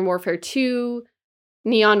 Modern Warfare 2,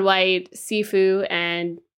 Neon White, Sifu,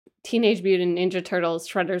 and Teenage Mutant Ninja Turtles,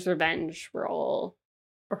 Shredder's Revenge were all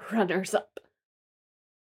runners up.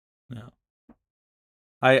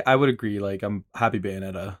 I would agree. Like, I'm happy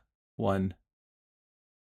Bayonetta won.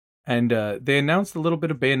 And they announced a little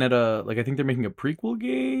bit of Bayonetta. Like, I think they're making a prequel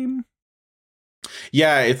game.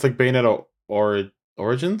 Yeah, it's like Bayonetta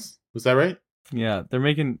Origins. Was that right? Yeah, they're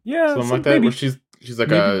making Something like that. Maybe, Where she's like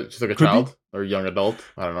maybe. a Could be. child or young adult.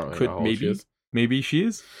 I don't know really Could- know how old she maybe. is. maybe she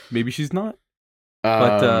is. Maybe she's not.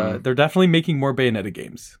 But they're definitely making more Bayonetta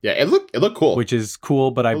games, yeah, it looked cool. which is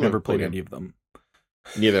cool. But I've Cool never game, cool played game. any of them.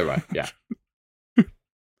 Neither have I. Yeah.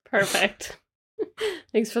 Perfect.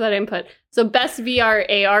 Thanks for that input. So best VR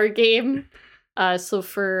AR game. So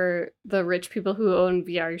for the rich people who own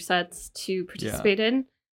VR sets to participate in.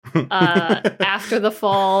 After the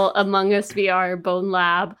Fall, Among Us VR, Bone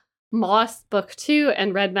Lab, Moss Book 2,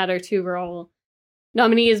 and Red Matter 2 were all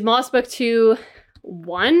nominees. Moss Book 2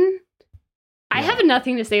 won. I Yeah. have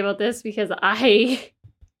nothing to say about this because I've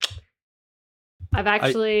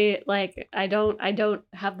actually I don't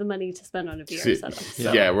have the money to spend on a VR See- setup.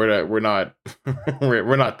 Yeah. yeah, we're not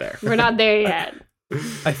we're not there. We're not there yet.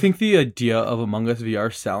 I think the idea of Among Us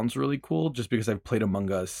VR sounds really cool, just because I've played Among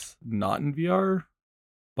Us not in VR.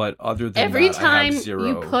 But other than Every that, I time have zero.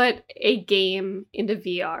 you put a game into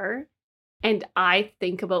VR and I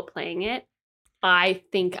think about playing it, I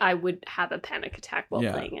think I would have a panic attack while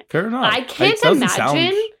playing it. Fair enough. I can't It doesn't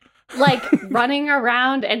imagine like running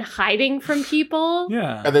around and hiding from people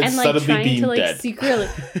Yeah. And then and like suddenly trying being to like dead. secretly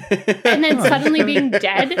and then suddenly being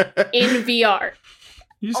dead in VR.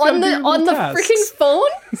 You just gotta On do the your on the little tasks. freaking phone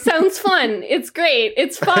sounds fun. It's great.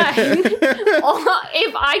 It's fine.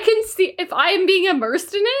 If I am being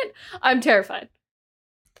immersed in it, I'm terrified.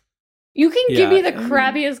 You can give me Yeah, the I mean-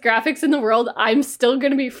 crappiest graphics in the world, I'm still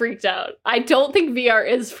gonna be freaked out. I don't think VR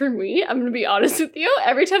is for me. I'm gonna be honest with you.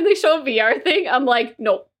 Every time they show a VR thing, I'm like,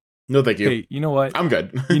 nope. No, thank you. Hey, you know what? I'm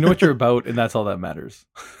good. You know what you're about, and that's all that matters.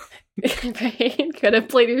 Right? Could have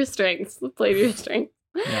played your strengths. Played your strengths.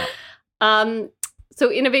 Yeah. So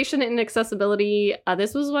innovation and accessibility.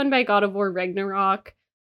 This was won by God of War Ragnarok.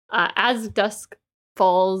 As Dusk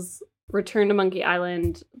Falls, Return to Monkey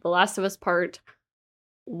Island, The Last of Us Part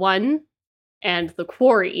 1, and The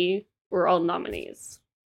Quarry were all nominees.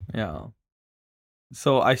 Yeah.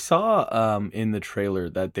 So I saw in the trailer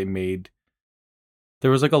that they made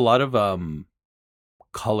there was like a lot of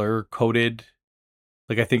color coded,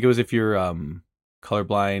 like I think it was if you're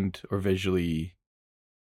colorblind or visually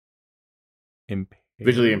impaired.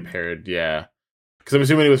 Visually impaired, yeah. Because I'm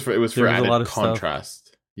assuming it was for There was a added lot of stuff.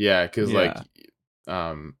 contrast. Yeah, because Yeah.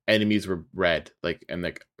 like enemies were red, like and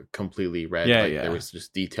like completely red. Yeah, like yeah. there was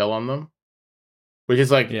just detail on them, which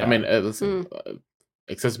is like Yeah. I mean, listen,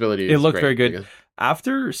 accessibility. It is looked great, very good. because-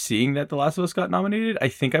 After seeing that The Last of Us got nominated, I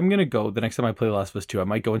think I'm gonna go the next time I play The Last of Us 2. I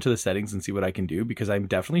might go into the settings and see what I can do because I'm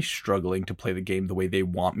definitely struggling to play the game the way they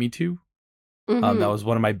want me to. Mhm. That was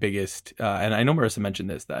one of my biggest, and I know Marissa mentioned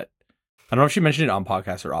this, that I don't know if she mentioned it on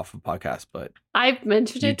podcast or off of podcast, but I've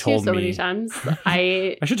mentioned You it too told so many me. times.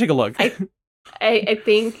 I I should take a look. I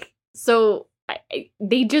think so.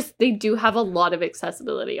 They do have a lot of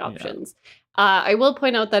accessibility options. I will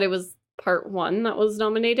point out that it was part 1 that was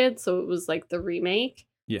nominated, so it was like the remake.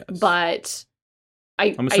 Yes. But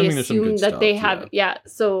I I'm assuming there's some assume good that they stuff, have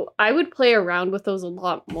so I would play around with those a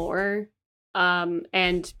lot more,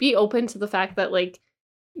 and be open to the fact that like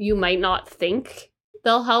you might not think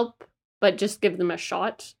they'll help, but just give them a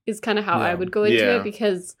shot is kind of how I Yeah. would go into Yeah. it,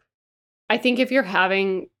 because I think if you're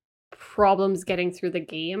having problems getting through the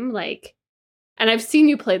game, like, and I've seen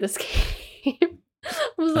you play this game.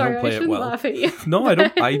 I'm sorry, I play it shouldn't well. laugh at you. No, I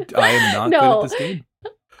don't. I am not No. good at this game.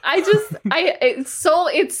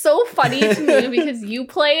 It's so funny to me because you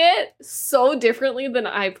play it so differently than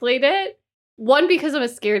I played it. One, because I'm a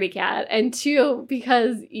scaredy cat, and two,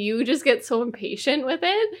 because you just get so impatient with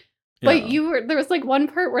it. But there was like one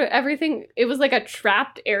part where it was like a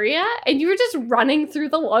trapped area, and you were just running through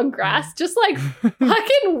the long grass, just like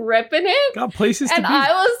fucking ripping it. Got places to And be.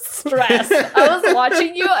 I was stressed. I was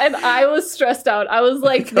watching you, and I was stressed out. I was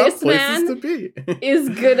like, Got this places man to be. is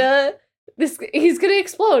he's gonna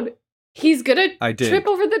explode. He's gonna I did. trip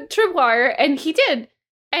over the tripwire, and he did.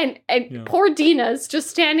 And Yeah. poor Dina's just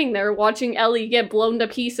standing there watching Ellie get blown to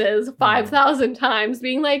pieces 5,000 times,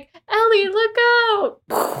 being like, Ellie, look out!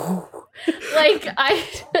 Like, I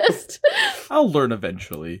just I'll learn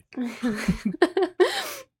eventually. and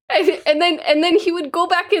then he would go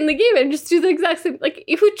back in the game and just do the exact same, like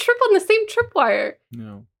he would trip on the same tripwire.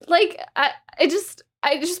 No. Like it just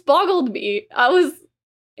boggled me.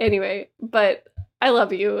 Anyway, but I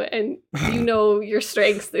love you, and you know your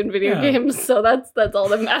strengths in video Yeah. games, so that's all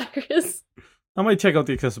that matters. I might check out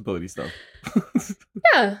the accessibility stuff.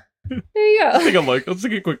 Yeah, there you Let's take go. a look. Let's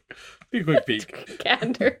take a quick peek.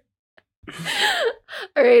 Candor.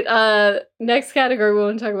 All right. Next category we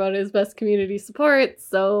want to talk about is best community support.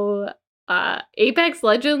 So, Apex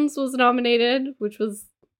Legends was nominated, which was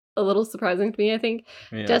a little surprising to me. I think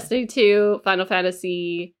Yeah. Destiny 2, Final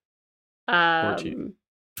Fantasy 14.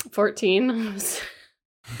 14.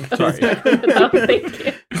 Sorry. Thank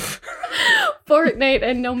you. Fortnite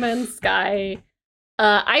and No Man's Sky.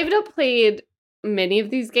 I've not played many of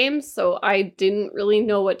these games, so I didn't really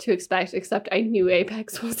know what to expect, except I knew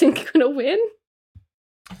Apex wasn't going to win.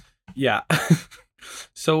 Yeah.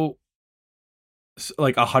 so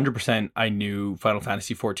like 100% I knew Final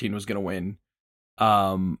Fantasy 14 was going to win.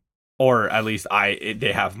 Or at least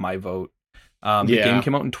they have my vote. The game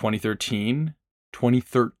came out in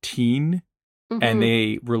 2013, Mhm. and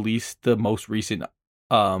they released the most recent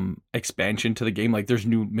expansion to the game. Like there's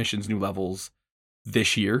new missions, new levels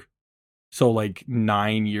this year. So like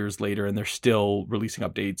 9 years later, and they're still releasing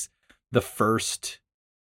updates. The first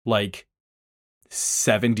like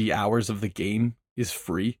 70 hours of the game is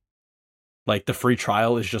free. Like the free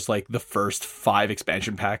trial is just like the first 5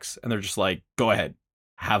 expansion packs, and they're just like, go ahead,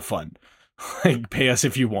 have fun. Like pay us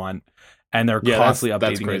if you want. And they're constantly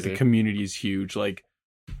that's updating. Like, the crazy. community is huge. Like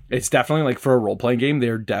it's definitely like for a role-playing game,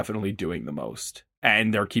 they're definitely doing the most.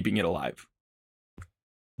 And they're keeping it alive.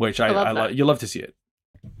 Which I love that. you love to see it.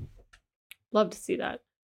 Love to see that.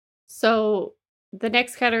 So the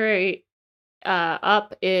next category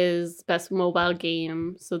up is best mobile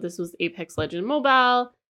game. So this was Apex Legends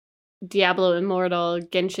Mobile, Diablo Immortal,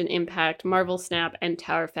 Genshin Impact, Marvel Snap, and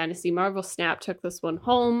Tower Fantasy. Marvel Snap took this one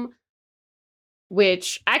home,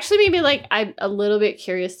 which actually made me like, I'm a little bit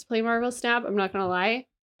curious to play Marvel Snap. I'm not gonna lie.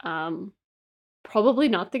 Probably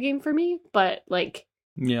not the game for me, but like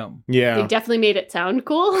Yeah. they definitely made it sound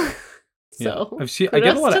cool. So yeah. I get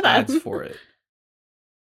a kudos lot to of ads them. for it.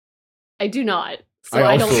 I do not. So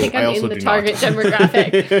I don't think I'm in the do target not.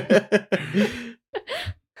 demographic.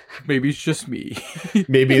 Maybe it's just me.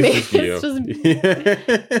 Maybe it's Maybe just you.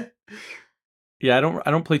 it's Yeah, I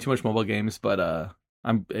don't play too much mobile games, but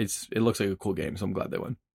it looks like a cool game, so I'm glad they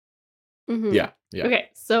won. Mhm. yeah. Okay,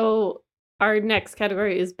 so our next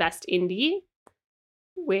category is best indie,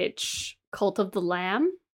 which Cult of the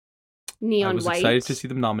Lamb, I Neon was White, excited to see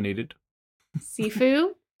them nominated.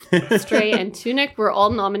 Sifu, Stray, and Tunic were all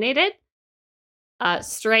nominated.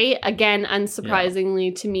 Stray, again,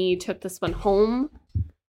 unsurprisingly to me, took this one home.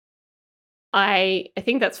 I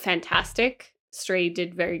think that's fantastic. Stray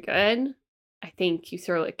did very good. I think you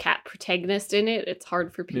throw a cat protagonist in it, it's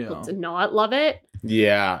hard for people to not love it.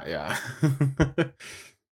 Yeah.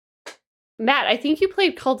 Matt, I think you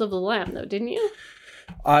played Cult of the Lamb, though, didn't you?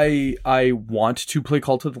 I want to play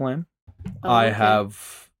Cult of the Lamb. Oh, I okay.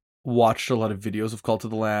 have watched a lot of videos of Cult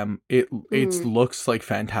of the Lamb. It looks like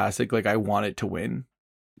fantastic. Like I want it to win,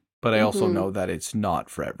 but I also know that it's not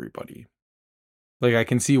for everybody. Like I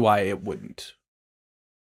can see why it wouldn't.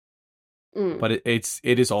 But it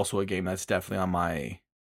is also a game that's definitely on my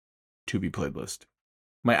to be played list.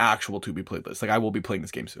 My actual to be played list. Like I will be playing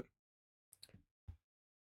this game soon.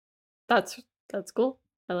 That's cool.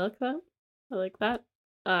 I like that.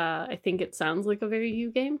 I think it sounds like a very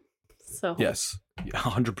you game. So Yes.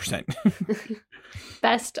 100%.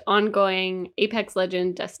 Best ongoing: Apex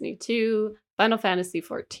Legends, Destiny 2, Final Fantasy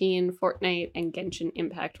 14, Fortnite, and Genshin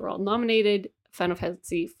Impact were all nominated. Final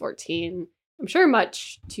Fantasy 14, I'm sure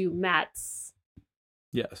much to Matt's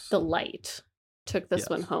Yes. delight, took this Yes.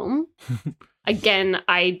 one home. Again,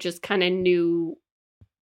 I just kind of knew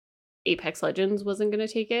Apex Legends wasn't going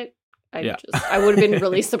to take it. I would have been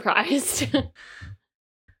really surprised.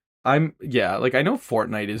 I know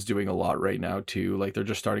Fortnite is doing a lot right now too. Like they're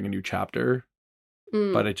just starting a new chapter,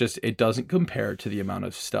 but it doesn't compare to the amount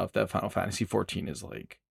of stuff that Final Fantasy 14 is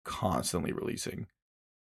like constantly releasing.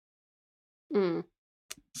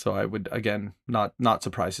 So I would, again, not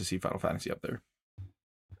surprised to see Final Fantasy up there.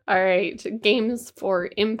 All right, games for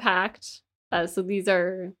impact. So these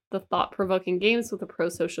are the thought-provoking games with a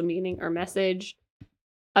pro-social meaning or message.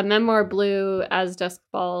 A Memoir Blue, As Dusk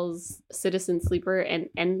Falls, Citizen Sleeper, and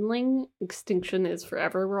Endling, Extinction is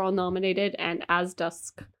Forever were all nominated, and As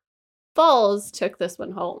Dusk Falls took this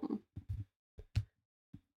one home.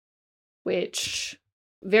 Which,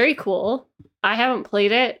 very cool. I haven't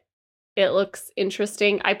played it. It looks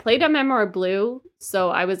interesting. I played A Memoir Blue, so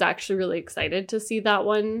I was actually really excited to see that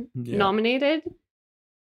one nominated.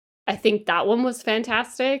 I think that one was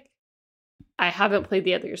fantastic. I haven't played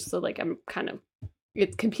the others, so like I'm kind of,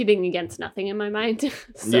 it's competing against nothing in my mind.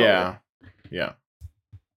 So, yeah.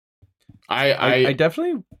 I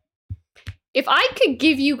definitely. If I could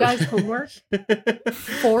give you guys homework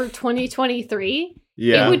for 2023,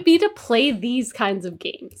 yeah. it would be to play these kinds of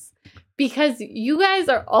games. Because you guys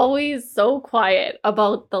are always so quiet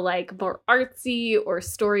about the like more artsy or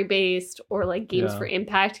story-based or like games for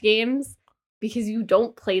impact games because you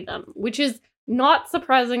don't play them, which is not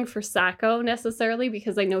surprising for Sacco necessarily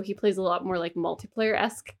because I know he plays a lot more like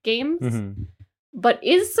multiplayer-esque games. But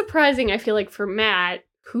is surprising, I feel like, for Matt,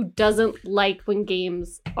 who doesn't like when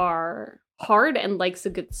games are hard and likes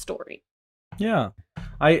a good story. Yeah.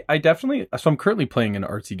 I definitely, so I'm currently playing an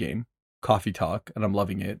artsy game, Coffee Talk, and I'm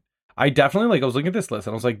loving it. I definitely, I was looking at this list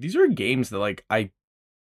and I was like, these are games that like I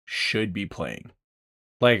should be playing.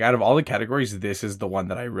 Like out of all the categories, this is the one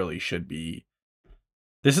that I really should be.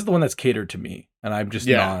 This is the one that's catered to me, and I'm just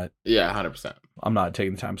not. Yeah, 100%. I'm not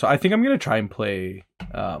taking the time, so I think I'm gonna try and play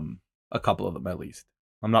a couple of them at least.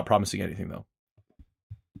 I'm not promising anything though.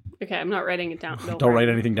 Okay, I'm not writing it down. Don't write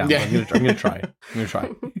anything down. Yeah. I'm gonna try.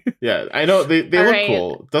 Yeah, I know they look right.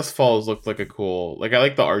 cool. Dusk Falls looked like a cool. Like I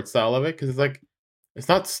like the art style of it because it's like it's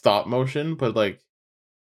not stop motion, but like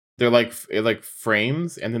they're like it like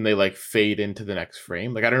frames and then they like fade into the next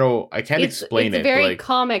frame. Like I don't know, I can't explain it. It's a very but, like,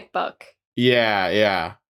 comic book.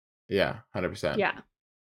 Yeah, 100%. Yeah,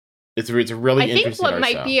 it's a really I think interesting. what art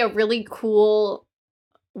might style. be a really cool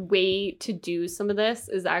way to do some of this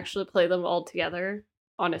is actually play them all together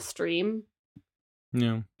on a stream.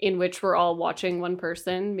 Yeah. In which we're all watching one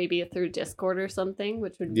person, maybe through Discord or something,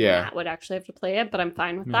 which would Matt would actually have to play it, but I'm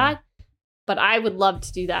fine with that. But I would love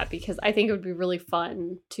to do that because I think it would be really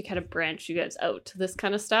fun to kind of branch you guys out to this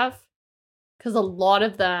kind of stuff. Because a lot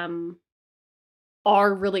of them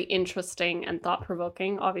are really interesting and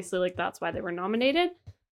thought-provoking. Obviously, like that's why they were nominated.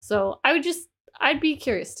 So I'd be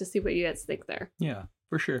curious to see what you guys think there. Yeah,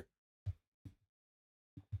 for sure.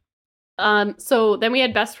 So then we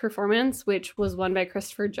had Best Performance, which was won by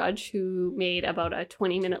Christopher Judge, who made about a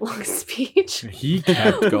 20-minute long speech. He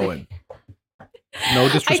kept going. No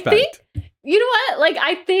disrespect. You know what? Like,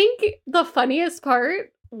 I think the funniest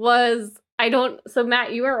part was so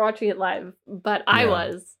Matt, you weren't watching it live, but I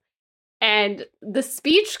was. And the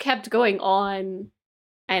speech kept going on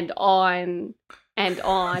and on and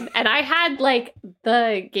on. And I had like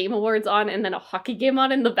the Game Awards on and then a hockey game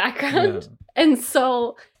on in the background. Yeah. And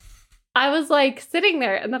so I was like sitting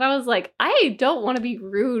there, and then I was like, I don't want to be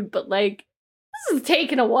rude, but like, this is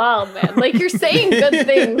taking a while, man. Like, you're saying good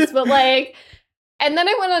things, but like, and then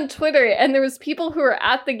I went on Twitter, and there was people who were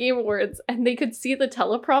at the Game Awards, and they could see the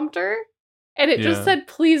teleprompter, and it just said,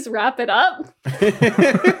 "Please wrap it up."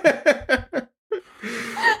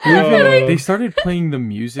 They started playing the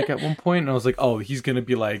music at one point, and I was like, "Oh, he's gonna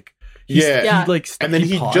be like, he like, and then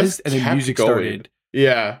he paused, just and then kept music going. started."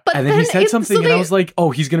 Yeah, But and then he said something, so and I was like,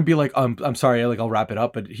 "Oh, he's gonna be like, I'm sorry, like I'll wrap it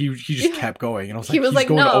up." But he just kept going, and I was like, He was "He's like,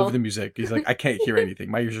 going no. over the music." He's like, "I can't hear anything.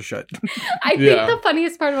 My ears are shut." I think the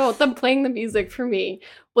funniest part about them playing the music for me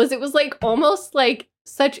was it was like almost like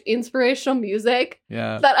such inspirational music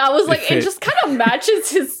Yeah, that I was like, it fit. just kind of matches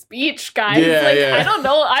his speech, guys. Yeah, like, yeah. I don't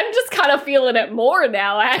know. I'm just kind of feeling it more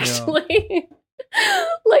now, actually.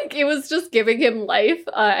 Like, it was just giving him life.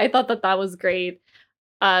 I thought that was great.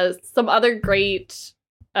 Some other great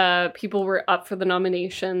people were up for the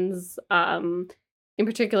nominations. In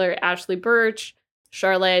particular, Ashley Birch,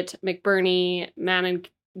 Charlotte McBurney, Manon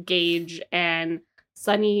Gage, and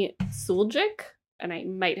Sunny Suljic. And I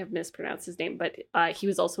might have mispronounced his name, but he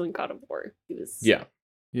was also in God of War. He was yeah.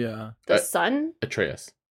 the son.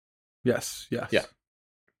 Atreus. Yes. Yeah.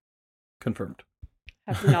 Confirmed.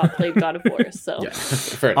 Have not played God of War, so Yeah,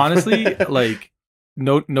 fair enough. Honestly, like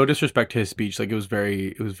no disrespect to his speech, like it was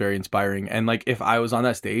very inspiring. And like if I was on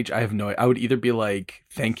that stage, I would either be like,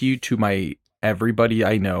 thank you to my everybody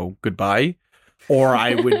I know, goodbye, or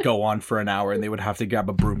I would go on for an hour and they would have to grab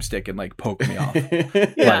a broomstick and like poke me off.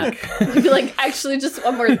 yeah. Like, I'd be like, actually, just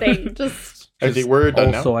one more thing, just I think we're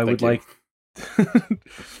done now. also, I Thank would you. like.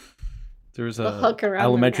 There's the a hook around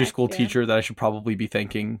elementary the neck, school yeah. teacher that I should probably be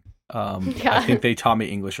thanking. Yeah. I think they taught me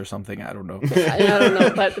English or something. I don't know. I don't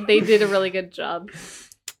know, but they did a really good job.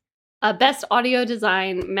 Best audio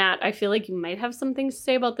design, Matt. I feel like you might have some things to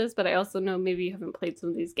say about this, but I also know maybe you haven't played some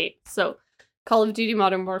of these games. So, Call of Duty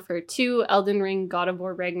Modern Warfare 2, Elden Ring, God of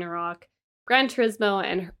War Ragnarok, Gran Turismo,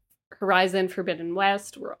 and Horizon Forbidden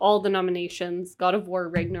West were all the nominations. God of War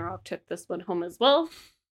Ragnarok took this one home as well.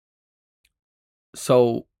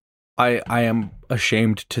 So, I am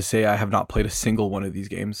ashamed to say I have not played a single one of these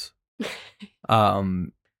games.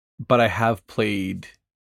 But I have played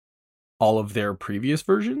all of their previous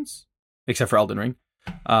versions, except for Elden Ring.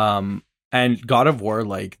 And God of War,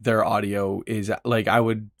 like their audio is like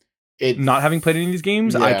not having played any of these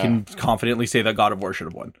games, I can confidently say that God of War should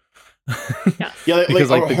have won. Yeah, because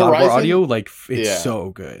like the God of War audio, like it's yeah. so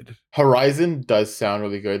good. Horizon does sound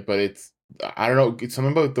really good, but I don't know, it's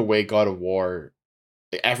something about the way God of War,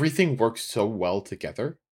 everything works so well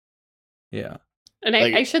together. Yeah. And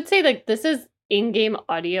I should say, like, this is in-game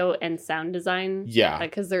audio and sound design. Yeah.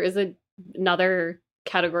 Because there is another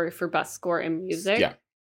category for best score and music. Yeah.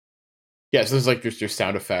 Yeah, so there's like just your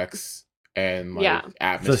sound effects and like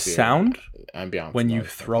atmosphere. The sound ambiance when you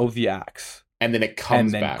throw the axe and then it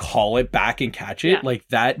comes and then back. call it back and catch it, like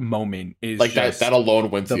that moment is like just that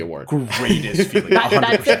alone wins the award. Greatest feeling.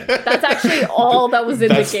 That's actually all that was in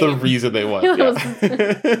the game. That's the reason they won.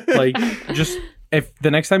 Yeah. Like, just if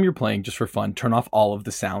the next time you're playing, just for fun, turn off all of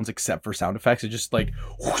the sounds except for sound effects. It's just like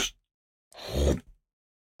whoosh,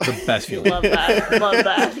 the best feeling. Love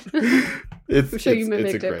that. I'm sure you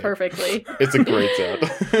mimicked it great. perfectly. It's a great sound.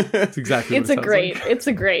 It's exactly what It's it a sounds great. like. It's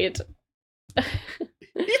a great.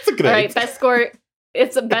 It's a great. All right, best score.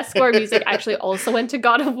 It's a best score music actually also went to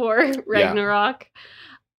God of War Ragnarok,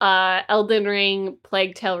 Elden Ring,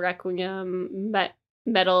 Plague Tale Requiem,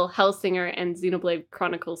 Metal Hellsinger, and Xenoblade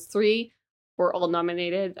Chronicles 3 were all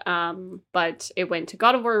nominated. But it went to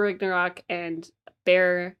God of War Ragnarok and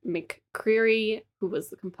Bear McCreary, who was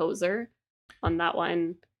the composer on that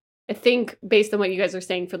one. I think based on what you guys are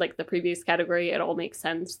saying for like the previous category, it all makes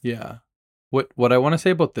sense. Yeah. What I want to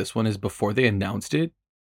say about this one is before they announced it,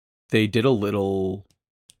 they did a little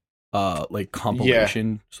like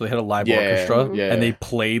compilation. So they had a live orchestra and they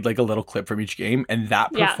played like a little clip from each game, and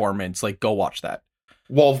that performance, like go watch that.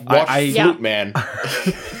 Well, watch Flute Man.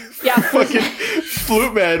 Yeah, fucking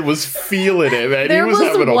Flute Man was feeling it, man. There he was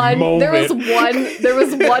having a moment. There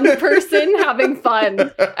was one person having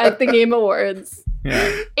fun at the Game Awards.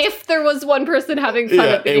 Yeah. If there was one person having fun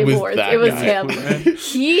at the Game Awards, it was him.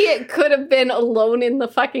 He could have been alone in the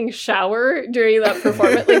fucking shower during that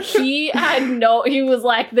performance. Like he was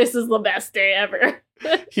like, this is the best day ever.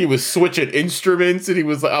 He was switching instruments and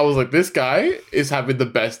I was like, this guy is having the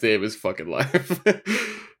best day of his fucking life.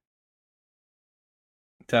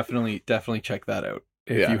 Definitely check that out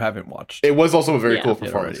if you haven't watched. It was also a very cool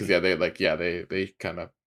performance. Already. They kind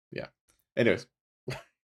of Anyways.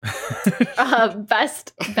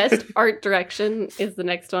 Best art direction is the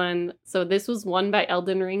next one. So this was won by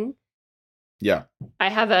Elden Ring. Yeah. I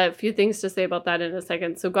have a few things to say about that in a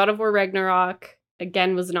second. So God of War Ragnarok,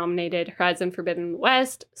 again, was nominated. Horizon Forbidden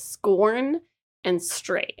West, Scorn, and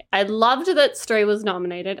Stray. I loved that Stray was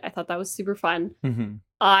nominated. I thought that was super fun. Mm-hmm.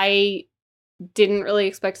 I didn't really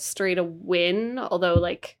expect Stray to win, although,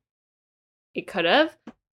 like, it could have.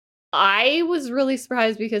 I was really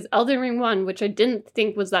surprised because Elden Ring won, which I didn't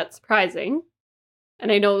think was that surprising.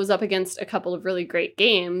 And I know it was up against a couple of really great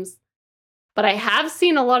games. But I have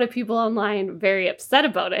seen a lot of people online very upset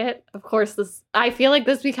about it. Of course, I feel like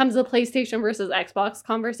this becomes a PlayStation versus Xbox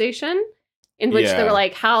conversation in which they were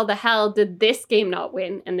like, how the hell did this game not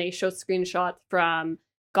win? And they show screenshots from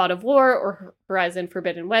God of War or Horizon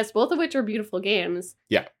Forbidden West, both of which are beautiful games.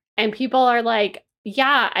 Yeah. And people are like,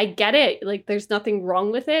 yeah, I get it. Like, there's nothing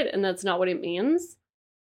wrong with it, and that's not what it means.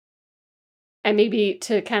 And maybe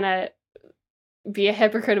to kind of be a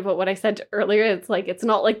hypocrite about what I said earlier, it's like, it's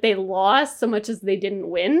not like they lost so much as they didn't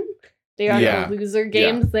win. They are no loser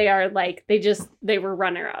games. They are like, they were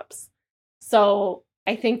runner-ups. So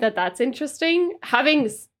I think that that's interesting.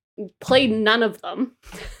 Having played none of them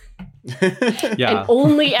and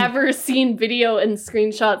only ever seen video and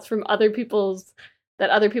screenshots from other people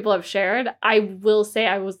have shared, I will say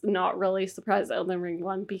I was not really surprised Elden Ring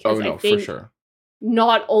won, because I think for sure.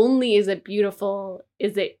 Not only is it beautiful,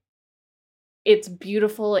 it's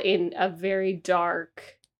beautiful in a very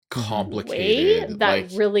dark, complicated way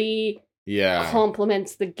that really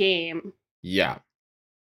complements the game. Yeah.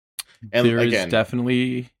 And there is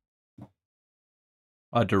definitely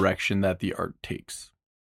a direction that the art takes.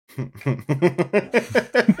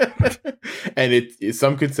 And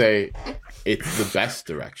some could say it's the best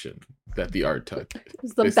direction that the art took.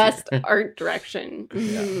 It's the best art direction.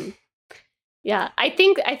 Mm-hmm. Yeah, I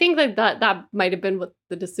think that might have been what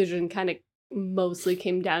the decision kind of mostly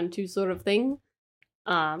came down to, sort of thing.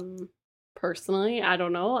 Personally, I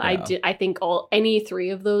don't know. Yeah. I think any three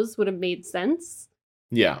of those would have made sense.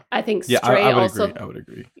 Yeah. I think Stray I would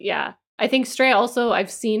agree. Yeah. I think Stray also,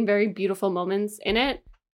 I've seen very beautiful moments in it.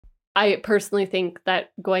 I personally think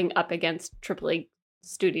that going up against AAA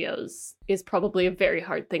studios is probably a very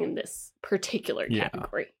hard thing in this particular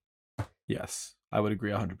category. Yes, I would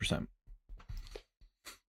agree 100%.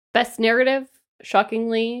 Best narrative,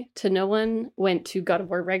 shockingly to no one, went to God of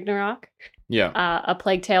War Ragnarok. Yeah. A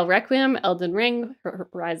Plague Tale Requiem, Elden Ring,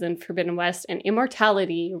 Horizon Forbidden West, and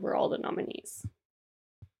Immortality were all the nominees.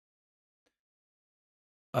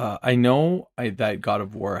 I know that God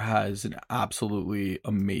of War has an absolutely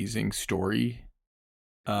amazing story,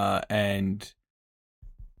 and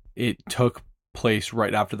it took place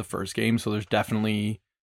right after the first game, so there's definitely,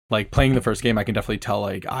 like, playing the first game, I can definitely tell,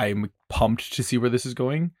 like, I'm pumped to see where this is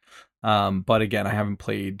going. But again, I haven't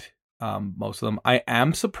played most of them. I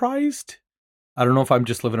am surprised. I don't know if I'm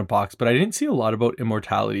just living in a box, but I didn't see a lot about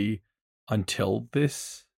Immortality until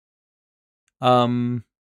this.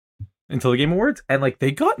 Until the Game Awards, and like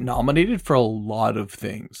they got nominated for a lot of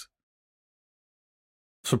things.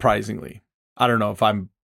 Surprisingly, I don't know if I'm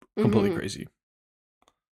completely crazy.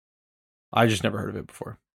 I just never heard of it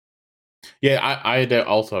before. Yeah, I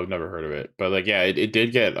also have never heard of it, but like, yeah, it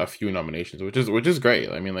did get a few nominations, which is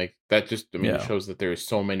great. I mean, like that just it shows that there's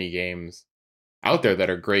so many games out there that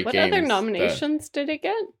are great games. What other nominations did it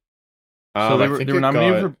get? So they were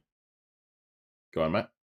nominated for. Go on, Matt.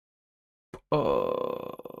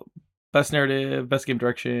 Best narrative, best game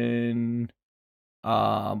direction.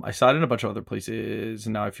 I saw it in a bunch of other places,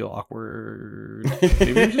 and now I feel awkward.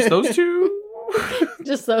 Maybe just those two.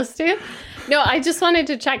 Just those two? No, I just wanted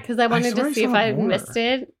to check because I wanted to see if I missed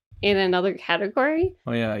it in another category.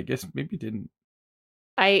 Oh yeah, I guess maybe didn't.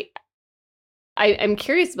 I'm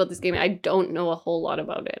curious about this game. I don't know a whole lot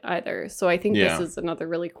about it either, so I think this is another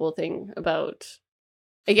really cool thing about.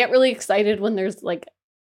 I get really excited when there's like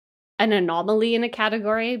an anomaly in a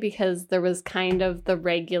category, because there was kind of the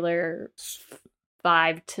regular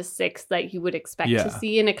 5 to 6 that you would expect to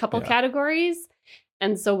see in a couple categories.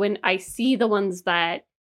 And so when I see the ones that,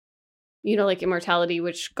 like Immortality,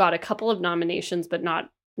 which got a couple of nominations, but not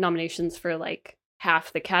nominations for like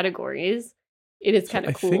half the categories, it is kind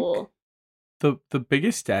of cool. The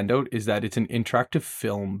biggest standout is that it's an interactive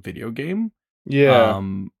film video game. Yeah.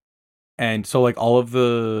 And so like all of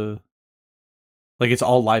the, like, it's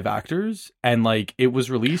all live actors, and like it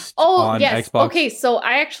was released on Xbox. Okay, so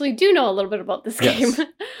I actually do know a little bit about this game.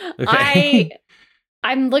 Okay.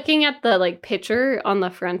 I'm looking at the like picture on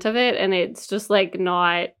the front of it, and it's just like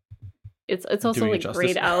not. It's also like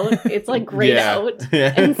grayed out. It's like grayed out,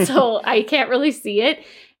 and so I can't really see it,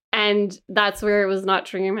 and that's where it was not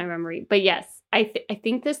triggering my memory. But yes, I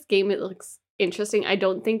think this game, it looks interesting. I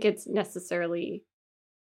don't think it's necessarily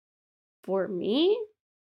for me.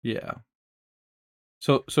 Yeah.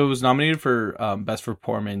 So it was nominated for best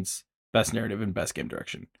performance, best narrative, and best game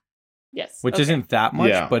direction, Yes. which okay. isn't that much,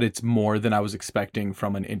 Yeah. but it's more than I was expecting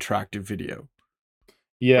from an interactive video.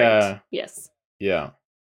 Yeah. Right. Yes. Yeah.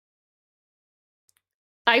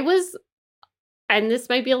 I was, and this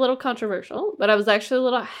might be a little controversial, but I was actually a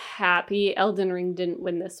little happy Elden Ring didn't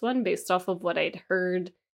win this one based off of what I'd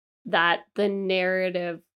heard, that the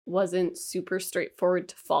narrative wasn't super straightforward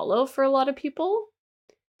to follow for a lot of people.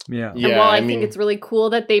 Yeah. Yeah. And while I mean, think it's really cool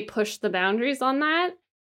that they push the boundaries on that,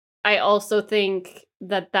 I also think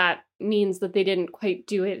that that means that they didn't quite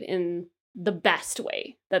do it in the best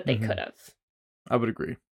way that they Mhm. could have. I would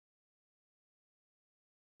agree.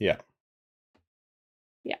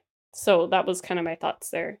 So that was kind of my thoughts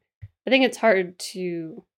there. I think it's hard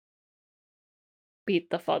to beat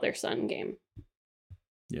the father-son game,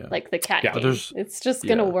 Yeah. like the cat Yeah, game. there's- It's just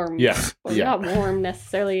gonna yeah. warm, Yeah. or Yeah. not warm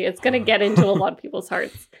necessarily. It's gonna get into a lot of people's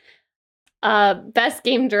hearts. Best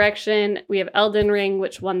game direction, we have Elden Ring,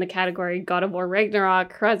 which won the category God of War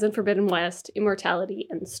Ragnarok, Horizon Forbidden West, Immortality,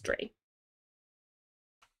 and Stray.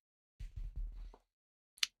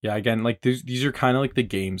 Yeah, again, like these are kind of like the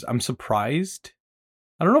games. I'm surprised.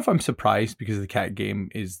 I don't know if I'm surprised because the cat game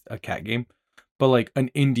is a cat game, but like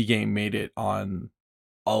an indie game made it on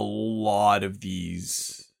a lot of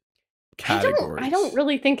these categories. I don't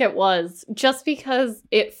really think it was, just because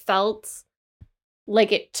it felt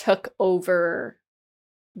like it took over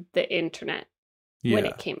the internet when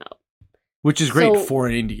it came out. Which is great So- for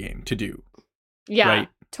an indie game to do. Yeah, Right.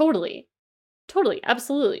 totally. Totally.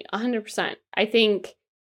 Absolutely. 100%. I think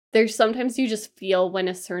there's sometimes you just feel when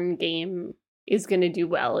a certain game is going to do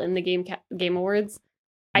well in the game awards.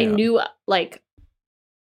 I Yeah. knew, like,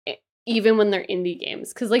 even when they're indie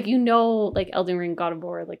games, because, like, like Elden Ring, God of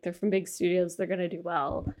War, like, they're from big studios, they're going to do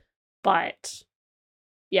well. But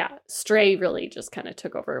yeah, Stray really just kind of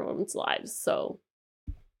took over everyone's lives. So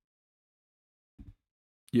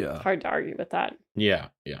Yeah. hard to argue with that. Yeah.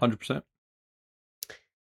 Yeah. 100%.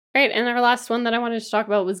 All right, and our last one that I wanted to talk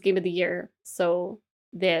about was Game of the Year. So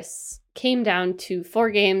this came down to 4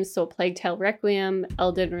 games. So Plague Tale Requiem,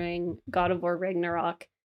 Elden Ring, God of War Ragnarok,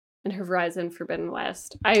 and Horizon Forbidden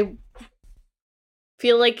West. I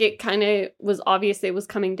feel like it kind of was obvious it was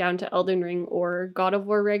coming down to Elden Ring or God of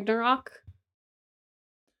War Ragnarok.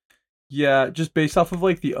 Yeah, just based off of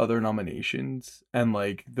like the other nominations and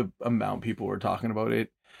like the amount people were talking about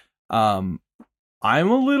it. I'm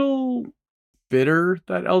a little bitter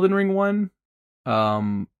that Elden Ring won.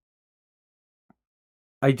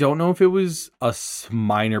 I don't know if it was a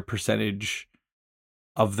minor percentage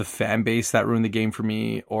of the fan base that ruined the game for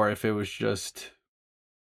me, or if it was just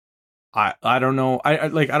I don't know. I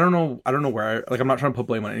don't know where I'm not trying to put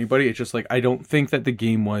blame on anybody. It's just like I don't think that the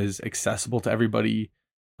game was accessible to everybody.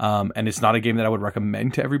 And it's not a game that I would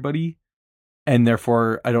recommend to everybody. And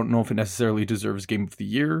therefore, I don't know if it necessarily deserves Game of the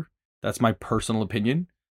Year. That's my personal opinion.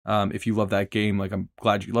 If you love that game, like, I'm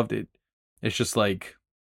glad you loved it. It's just like,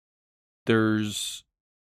 there's,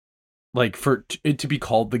 like, for it to be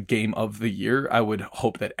called the Game of the Year, I would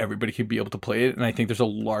hope that everybody could be able to play it. And I think there's a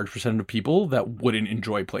large percentage of people that wouldn't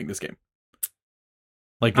enjoy playing this game.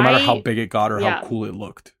 Like, no matter how big it got or how cool it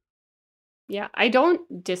looked. Yeah, I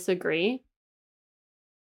don't disagree.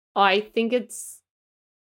 I think it's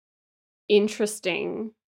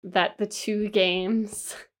interesting that the 2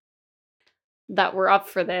 games that were up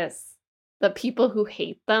for this, the people who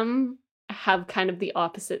hate them have kind of the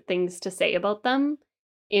opposite things to say about them,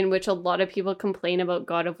 in which a lot of people complain about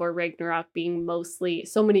God of War Ragnarok being mostly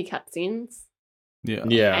so many cutscenes. Yeah.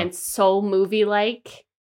 Yeah. And so movie-like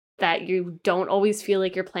that you don't always feel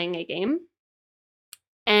like you're playing a game.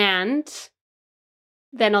 And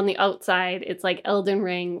then on the outside, it's like Elden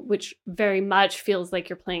Ring, which very much feels like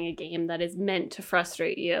you're playing a game that is meant to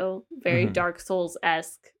frustrate you. Very Mhm. Dark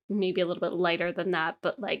Souls-esque, maybe a little bit lighter than that,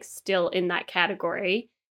 but like still in that category.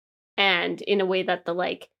 And in a way that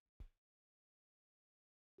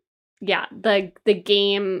the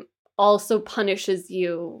game also punishes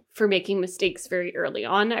you for making mistakes very early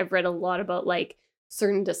on. I've read a lot about like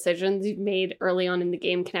certain decisions you've made early on in the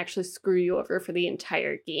game can actually screw you over for the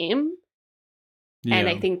entire game. Yeah. And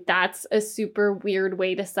I think that's a super weird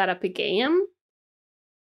way to set up a game.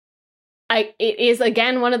 It is,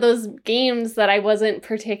 again, one of those games that I wasn't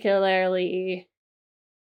particularly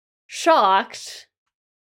shocked.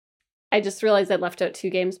 I just realized I left out 2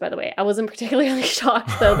 games, by the way. I wasn't particularly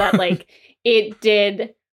shocked, though, that like it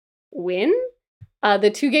did win.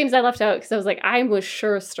 The 2 games I left out, because I was like, I was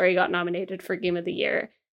sure Stray got nominated for Game of the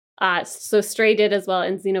Year. So Stray did as well,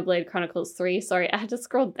 and Xenoblade Chronicles 3. Sorry, I had to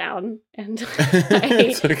scroll down, and I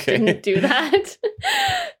It's okay. didn't do that.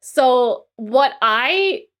 So what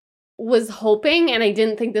I was hoping, and I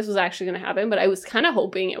didn't think this was actually going to happen, but I was kind of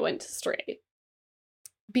hoping it went to Stray.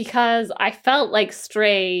 Because I felt like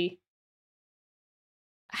Stray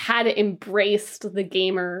had embraced the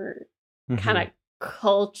gamer kind of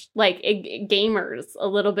culture, like gamers a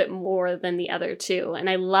little bit more than the other two. And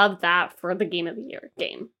I love that for the Game of the Year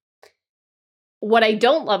game. What I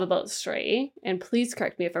don't love about Stray, and please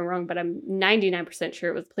correct me if I'm wrong, but I'm 99% sure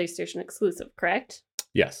it was PlayStation exclusive, correct?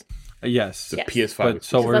 Yes. Yes. The Yes. PS5. But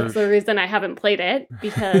so So that's the reason I haven't played it,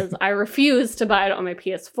 because I refuse to buy it on my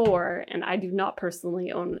PS4, and I do not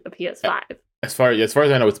personally own a PS5. As far as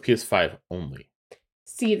I know, it's PS5 only.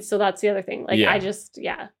 See, so that's the other thing. Like, Yeah. I just,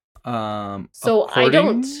 yeah. So I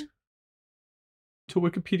don't. To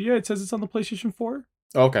Wikipedia, it says it's on the PlayStation 4,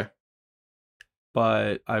 Oh, okay.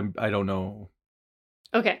 but I don't know.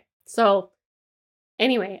 Okay, so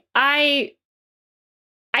anyway, I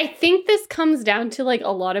think this comes down to like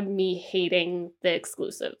a lot of me hating the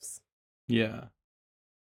exclusives. Yeah.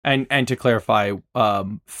 And to clarify,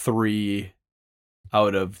 3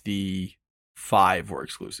 out of the 5 were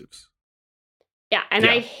exclusives. Yeah, and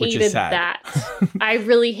Yeah, I which is hated sad. that. I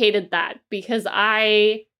really hated that because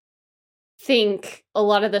I think a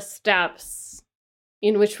lot of the steps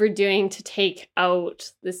in which we're doing to take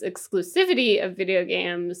out this exclusivity of video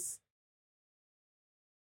games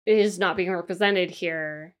is not being represented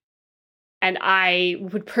here. And I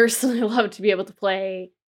would personally love to be able to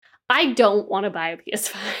play. I don't want to buy a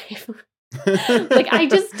PS5. Like, I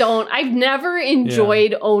just don't. I've never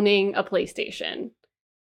enjoyed owning a PlayStation.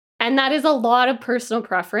 And that is a lot of personal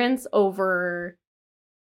preference over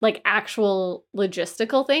like actual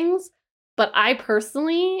logistical things. But I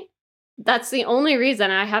personally, that's the only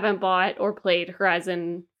reason I haven't bought or played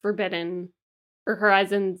Horizon Forbidden or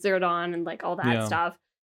Horizon Zero Dawn and like all that stuff.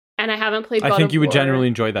 And I haven't played God I think of you would War. genuinely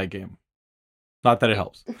enjoy that game. Not that it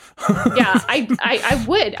helps. Yeah, I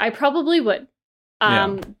would. I probably would.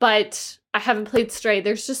 But I haven't played Stray.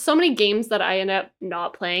 There's just so many games that I end up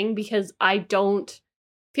not playing because I don't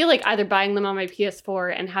feel like either buying them on my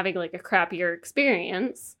PS4 and having like a crappier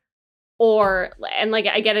experience, and like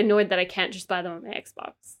I get annoyed that I can't just buy them on my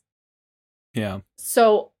Xbox. Yeah.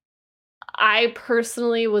 So I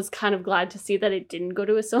personally was kind of glad to see that it didn't go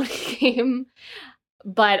to a Sony game,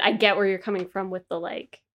 but I get where you're coming from with the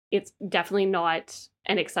like, it's definitely not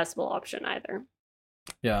an accessible option either.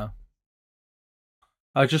 Yeah.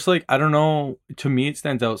 I just like, I don't know, to me it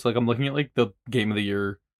stands out. So like I'm looking at like the Game of the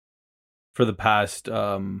Year for the past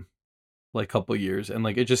like couple of years, and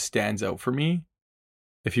like it just stands out for me.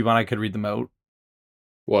 If you want, I could read them out.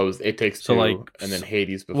 Well, it was It Takes So, Two, like, and then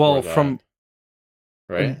Hades before Well, that. from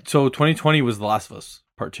right? So 2020 was The Last of Us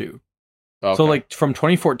Part 2. Okay. So like from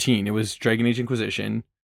 2014, it was Dragon Age Inquisition,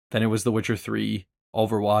 then it was The Witcher 3,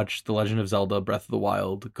 Overwatch, The Legend of Zelda, Breath of the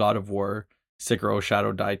Wild, God of War, Sekiro,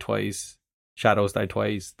 Shadows Die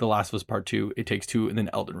Twice, The Last of Us Part 2, It Takes Two, and then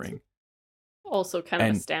Elden Ring. Also kind of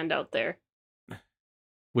And- a standout there.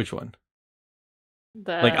 Which one?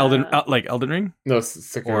 The Like Elden Ring? no,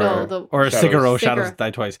 Sekiro. No, the Or Shadows. Sekiro, Shadows Sekiro.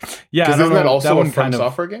 Die Twice. Yeah, I Because don't isn't that know. also that a one From kind of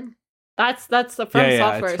Software game? that's the From Yeah,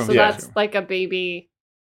 Software, it's so from that's Software. like a baby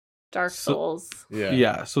Dark So- Souls.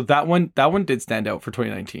 Yeah, so that one did stand out for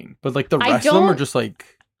 2019. But like the I rest of them are don't- just like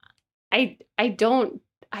I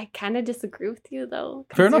kind of disagree with you though.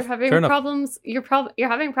 'Cause Fair enough, You're having fair enough. problems. You're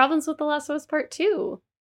having problems with The Last of Us Part 2.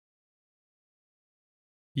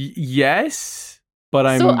 yes, but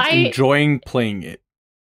I'm So I- enjoying playing it.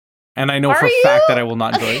 And I know Are for a you? fact that I will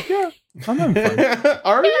not enjoy it. Yeah, I'm having fun.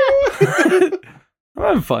 Are you? I'm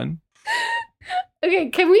having fun. Okay,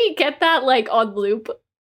 can we get that like on loop?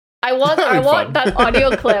 I want Having fun. that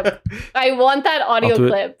audio clip. I want that audio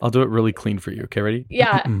clip. I'll do it really clean for you. Okay, ready?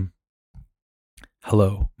 Yeah.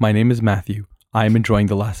 Hello, my name is Matthew. I am enjoying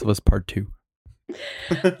The Last of Us Part 2.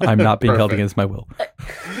 I'm not being held Perfect. against my will.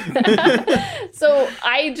 So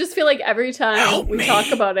I just feel like every time we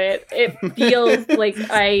talk about it, it feels like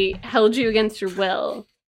I held you against your will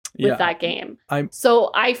with that game.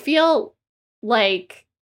 So I feel like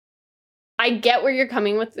I get where you're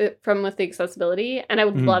coming from with the accessibility, and I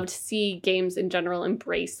would Mhm. love to see games in general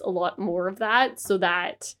embrace a lot more of that so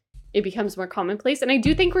that it becomes more commonplace. And I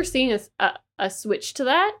do think we're seeing a switch to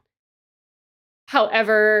that.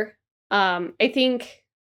 However, I think,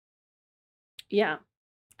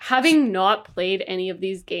 having not played any of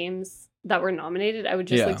these games that were nominated, I would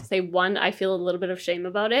just like to say, one, I feel a little bit of shame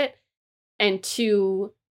about it, and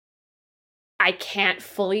two, I can't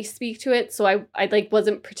fully speak to it, so I like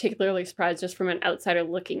wasn't particularly surprised just from an outsider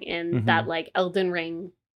looking in that like Elden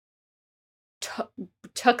Ring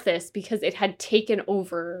took this because it had taken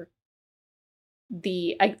over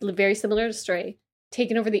very similar to Stray,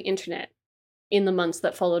 taken over the internet in the months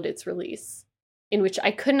that followed its release, in which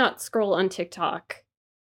I could not scroll on TikTok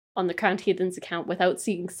on the Crowned Heathens account without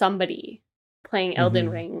seeing somebody playing Elden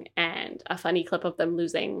Ring and a funny clip of them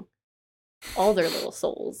losing all their little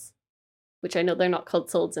souls, which I know they're not called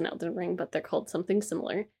souls in Elden Ring, but they're called something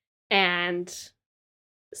similar. And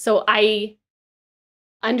so I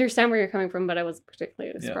understand where you're coming from, but I wasn't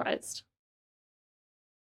particularly surprised.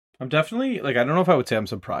 I'm definitely, like, I don't know if I would say I'm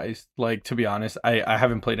surprised. Like, to be honest, I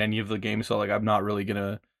haven't played any of the games, so, like, I'm not really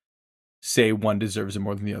gonna say one deserves it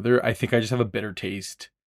more than the other. I think I just have a bitter taste.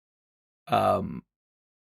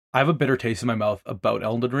 I have a bitter taste in my mouth about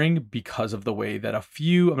Elden Ring because of the way that I'm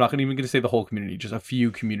not even going to say the whole community, just a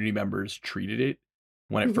few community members treated it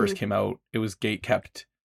when it first came out. It was gatekept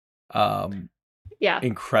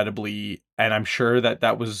incredibly, and I'm sure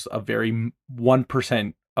that was a very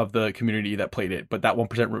 1% of the community that played it, but that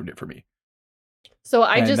 1% ruined it for me. So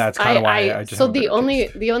that's kind of why I just so the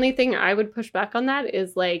only thing I would push back on that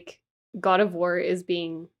is like God of War is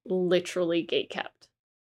being literally gatekept.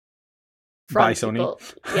 By Sony.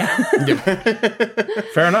 Yeah.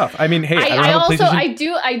 Fair enough. I mean, hey, I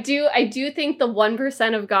do think the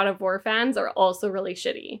 1% of God of War fans are also really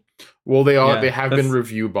shitty. Well, they have been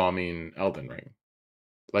review bombing Elden Ring.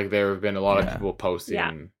 Like, there have been a lot of people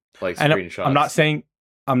posting like screenshots.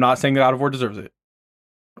 I'm not saying God of War deserves it.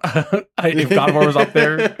 If God of War was up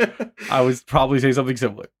there, I would probably say something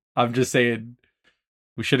similar. I'm just saying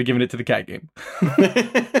we should have given it to the cat game.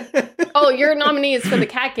 Oh, your nominee is for the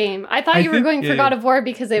cat game. I thought you were going for God of War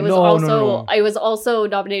because it was it was also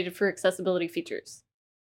nominated for accessibility features.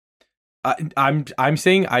 I'm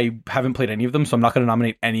saying I haven't played any of them, so I'm not going to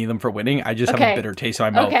nominate any of them for winning. I just have a bitter taste in my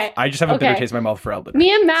mouth. I just have a bitter taste in my mouth for Elden Ring.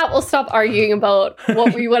 Me and Matt will stop arguing about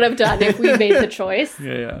what we would have done if we made the choice.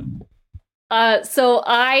 Yeah. So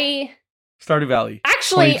I Stardew Valley.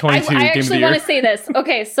 Actually, I actually want to say this.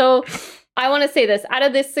 Okay, so I want to say this. Out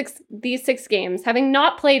of these six games, having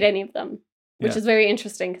not played any of them, which is very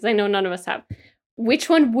interesting because I know none of us have, which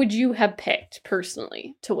one would you have picked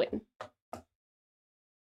personally to win?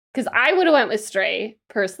 Because I would have went with Stray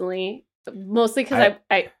personally, mostly because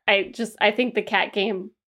I think the cat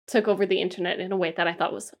game took over the internet in a way that I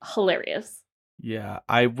thought was hilarious. Yeah,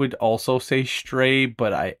 I would also say Stray,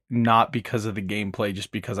 but not because of the gameplay,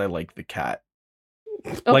 just because I like the cat.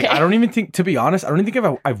 Okay. Like, I don't even think, to be honest, I don't even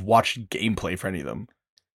think I've watched gameplay for any of them.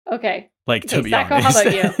 Okay. Like, to be Sacco, honest. how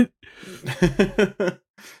about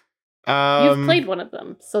you? You've played one of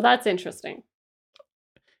them, so that's interesting.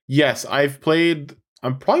 Yes, I'm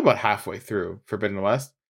probably about halfway through Forbidden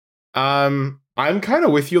West. I'm kind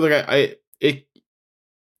of with you. Like, I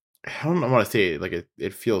don't want to say it, like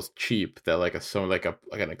it feels cheap that like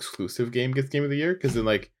an exclusive game gets Game of the Year, because then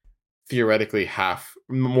like theoretically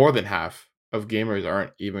more than half of gamers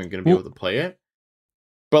aren't even going to be able to play it.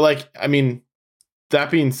 But like, I mean,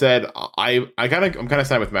 that being said, I'm kind of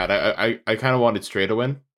siding with Matt. I kind of wanted Stray to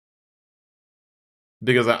win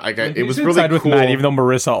because it was really cool. With Matt, even though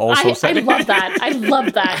Marissa also said I love that. I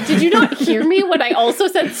love that. Did you not hear me when I also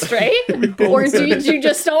said Stray, or do you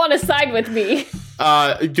just don't want to side with me?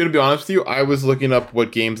 Gonna be honest with you, I was looking up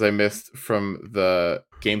what games I missed from the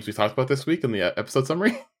games we talked about this week in the episode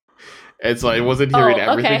summary. It's like I wasn't hearing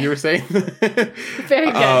everything you were saying. Very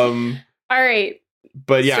good. All right.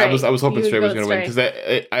 But yeah, Stray. I was hoping Stray was going to win because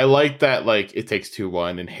I like that, like It Takes Two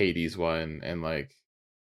won and Hades won, and like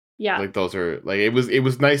like those are like it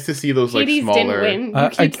was nice to see those Hades like smaller. Didn't win. You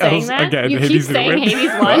keep saying that. Again, you keep saying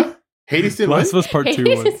Hades won. Hades didn't win. Last was part 2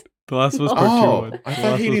 won. The last was part 2 won. I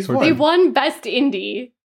thought Hades won. They won Best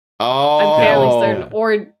Indie. Oh, I'm fairly certain.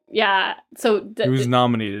 Or so it was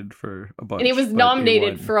nominated for a bunch, and it was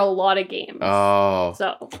nominated for a lot of games. Oh,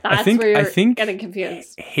 so that's where you're getting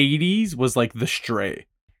confused. Hades was like the Stray.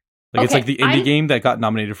 Like it's like the indie game that got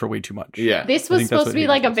nominated for way too much. Yeah, this was supposed to be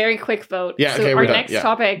like a very quick vote. Yeah, so okay, our next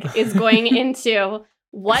topic is going into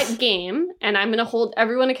what game, and I'm going to hold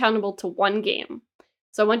everyone accountable to one game.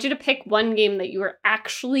 So I want you to pick one game that you are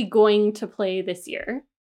actually going to play this year,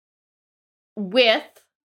 with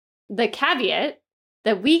the caveat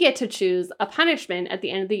that we get to choose a punishment at the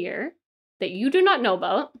end of the year that you do not know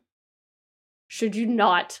about should you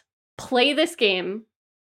not play this game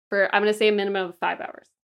for, I'm going to say, a minimum of 5 hours.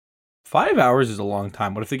 5 hours is a long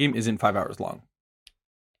time. What if the game isn't 5 hours long?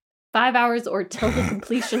 5 hours or till the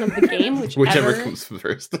completion of the game, whichever comes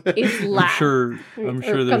first. Is last. I'm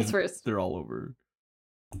sure they're all over.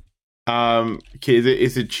 Okay,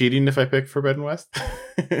 is it cheating if I pick Forbidden West?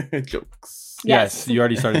 Jokes. Yes, you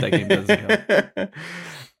already started that game. Doesn't count.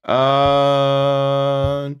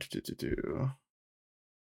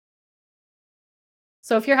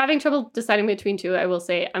 So if you're having trouble deciding between two, I will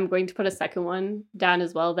say I'm going to put a second one down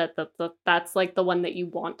as well. That's like the one that you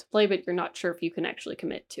want to play, but you're not sure if you can actually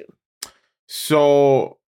commit to.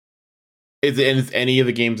 So, is any of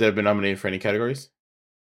the games that have been nominated for any categories?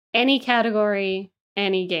 Any category,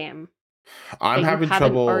 any game. I'm having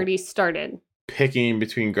trouble already started picking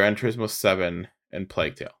between Gran Turismo 7 and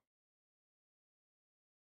Plague Tale.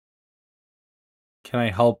 Can I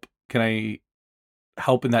help? Can I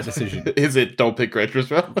help in that decision? Is it don't pick Gran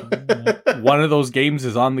Turismo? One of those games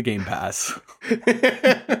is on the Game Pass.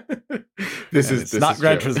 This not is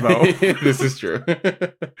Gran true. Turismo. This is true.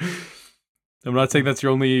 I'm not saying that's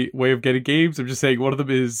your only way of getting games. I'm just saying one of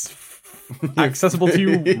them is accessible to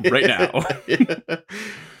you right now.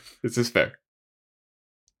 This is fair.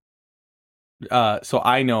 So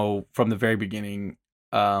I know from the very beginning,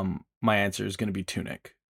 my answer is going to be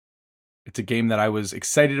Tunic. It's a game that I was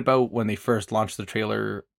excited about when they first launched the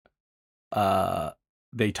trailer.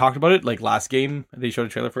 They talked about it like last game. They showed a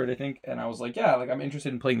trailer for it, I think, and I was like, yeah, like I'm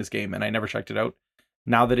interested in playing this game, and I never checked it out.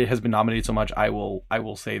 Now that it has been nominated so much, I will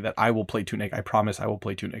say that I will play Tunic. I promise I will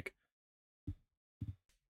play Tunic.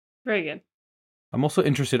 Very good. I'm also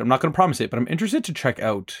interested. I'm not going to promise it, but I'm interested to check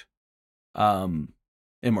out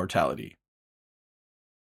Immortality.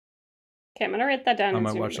 Okay, I'm going to write that down I as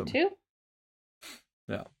might your watch number them.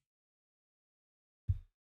 2. Yeah.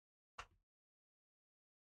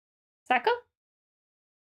 Saka?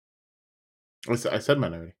 I said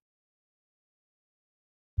mine already.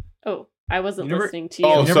 Oh, I wasn't You never- listening to you.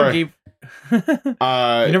 Oh, You never sorry. gave.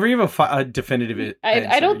 you never gave a definitive.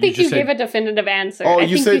 I don't think you gave a definitive answer. Oh, I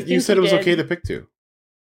you think said it was did. okay to pick two.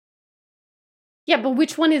 Yeah, but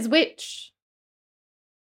which one is which?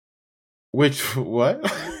 Which what?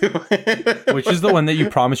 Which is the one that you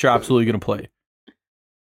promise you're absolutely going to play,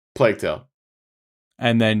 Plague Tale?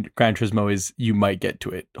 and then Gran Turismo is you might get to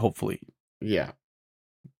it. Hopefully, Yeah.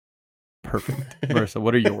 perfect. Marissa,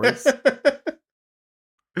 what are yours?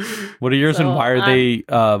 What are yours, and So, why are they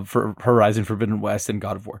for Horizon Forbidden West and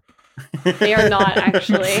God of War? They are not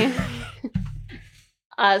actually.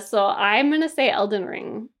 So I'm gonna say Elden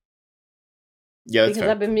Ring Yeah, that's because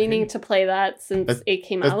fair. I've been meaning to play that since it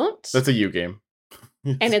came out, That's a you game.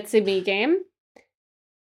 and it's a me game.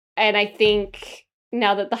 And I think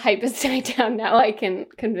now that the hype has died down, now I can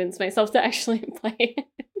convince myself to actually play it.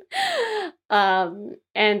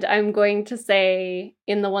 And I'm going to say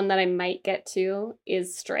in the one that I might get to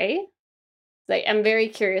is Stray. Like, I'm very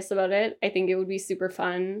curious about it. I think it would be super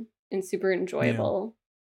fun and super enjoyable.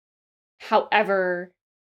 However,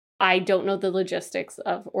 I don't know the logistics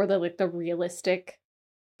of or the realistic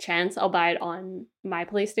chance I'll buy it on my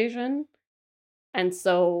PlayStation. And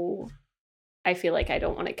so I feel like I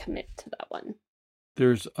don't want to commit to that one.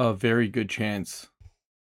 There's a very good chance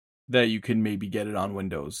that you can maybe get it on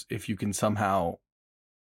Windows if you can somehow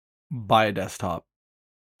buy a desktop.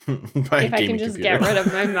 If I can just get rid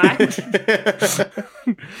of my Mac.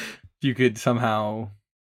 You could somehow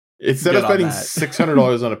Instead get of on spending that.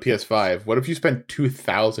 $600 on a PS5, what if you spend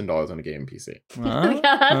 $2,000 on a game PC? Huh?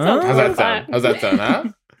 Yeah, that sounds How's that fun. sound? How's that sound, huh?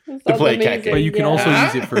 That To play sounds cat amazing, game. But you can also Yeah.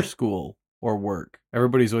 use it for school or work.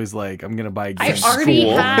 Everybody's always like, I'm gonna buy a game. I For already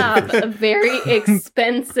school. have a very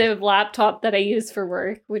expensive laptop that I use for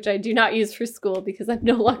work, which I do not use for school because I'm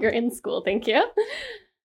no longer in school. Thank you.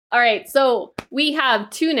 All right, so we have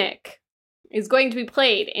Tunic is going to be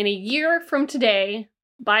played in a year from today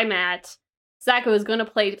by Matt. Zacho is going to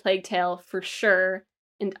play Plague Tale for sure,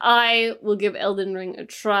 and I will give Elden Ring a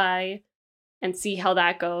try and see how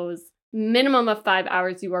that goes. Minimum of 5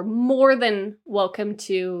 hours. You are more than welcome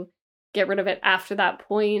to get rid of it after that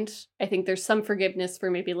point. I think there's some forgiveness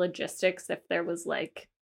for maybe logistics if there was like,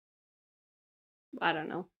 I don't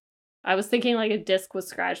know. I was thinking like a disc was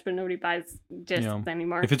scratched, but nobody buys discs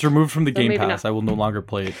anymore. If it's removed from the So Game maybe Pass, not. I will no longer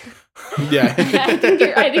play it. Yeah.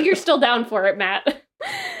 I think you're still down for it, Matt.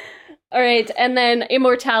 All right, and then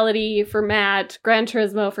Immortality for Matt, Gran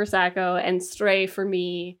Turismo for Sacco, and Stray for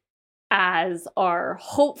me as our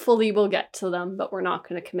hopefully we'll get to them, but we're not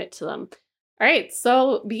going to commit to them. All right,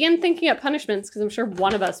 so begin thinking up punishments because I'm sure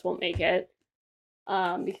one of us won't make it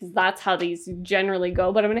because that's how these generally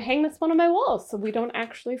go. But I'm going to hang this one on my wall so we don't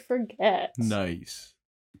actually forget. Nice.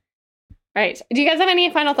 All right, do you guys have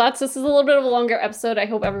any final thoughts? This is a little bit of a longer episode. I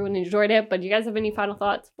hope everyone enjoyed it, but do you guys have any final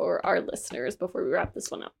thoughts for our listeners before we wrap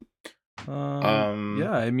this one up?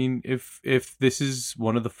 Yeah, I mean, if this is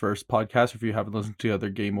one of the first podcasts, if you haven't listened to the other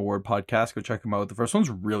Game Award podcasts, go check them out. The first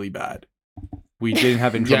one's really bad. We didn't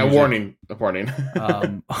have intro. Yeah, music. warning. A warning.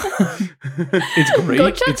 It's great.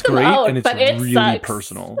 Go check It's them great, out, and it's but it really sucks.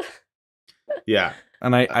 personal. Yeah.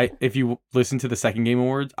 And I, if you listen to the second Game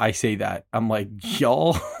Awards, I say that I'm like,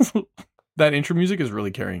 y'all, That intro music is really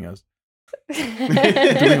carrying us. Doing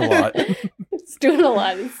Doing a lot. It's doing a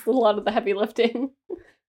lot. It's a lot of the heavy lifting.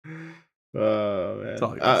 Oh man. That's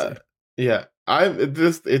all I gotta say. Yeah.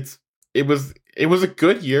 It was a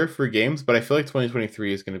good year for games, but I feel like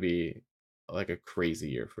 2023 is going to be like a crazy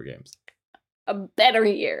year for games. A better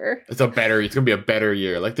year. It's going to be a better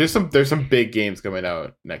year. Like there's some big games coming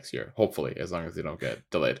out next year, hopefully, as long as they don't get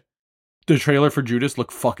delayed. The trailer for Judas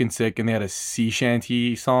looked fucking sick, and they had a sea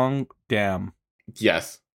shanty song. Damn,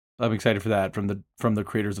 Yes. I'm excited for that from the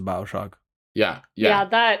creators of BioShock. Yeah.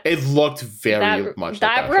 That It looked very much like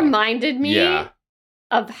that BioShock. reminded me Yeah.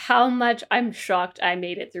 of how much I'm shocked I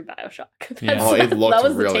made it through BioShock. Yeah. Oh, it looked that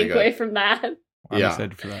was really the takeaway good. from that. I'm Yeah.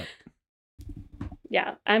 excited for that.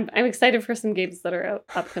 Yeah, I'm excited for some games that are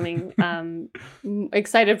upcoming.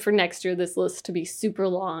 Excited for next year. This list to be super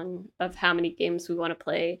long of how many games we want to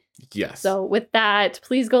play. Yes. So with that,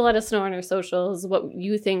 please go let us know on our socials what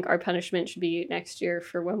you think our punishment should be next year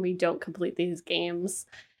for when we don't complete these games.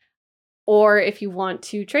 Or if you want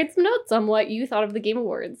to trade some notes on what you thought of the Game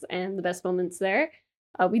Awards and the best moments there.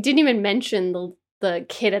 We didn't even mention the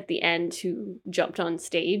kid at the end who jumped on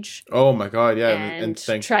stage Oh my god, yeah, and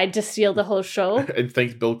thanks tried to steal the whole show. and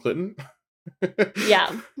thanks Bill Clinton.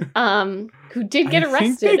 Yeah. Who did get I think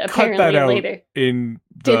arrested they cut that apparently out later. In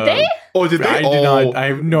Did they? Oh, did they? I did not. I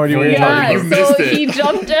have no idea what you're Yeah, talking you about. Yeah, missed so it. he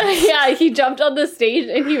jumped he jumped on the stage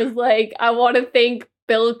and he was like, I want to thank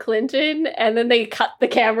Bill Clinton, and then they cut the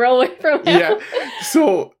camera away from him. Yeah.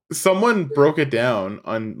 So someone broke it down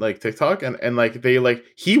on like TikTok and like they like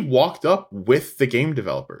he walked up with the game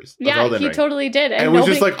developers. of Yeah, Elden he Ring. totally did. and was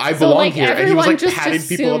just like, I belong like, here. And he was everyone like just patting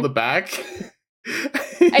people on assumed- the back.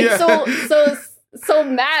 And Yeah. so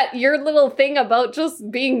Matt, your little thing about just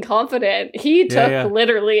being confident, he took yeah.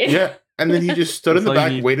 literally. Yeah. And then he just stood in That's the all you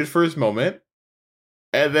back, need. waited for his moment,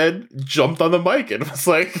 and then jumped on the mic and was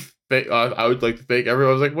like, I would like to thank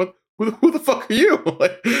everyone. I was like, who the fuck are you?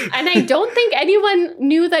 Like, And I don't think anyone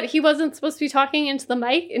knew that he wasn't supposed to be talking into the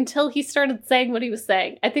mic until he started saying what he was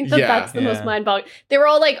saying. I think that Yeah. that's the most Yeah. mind-boggling. They were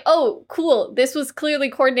all like, oh, cool. This was clearly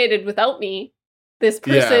coordinated without me. This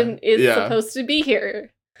person is yeah. supposed to be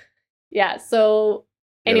here. Yeah, so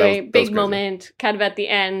Yeah, that anyway, was big crazy. moment kind of at the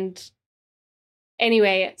end.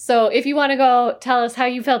 Anyway, so if you want to go tell us how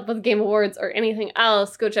you felt about the Game Awards or anything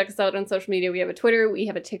else, go check us out on social media. We have a Twitter, we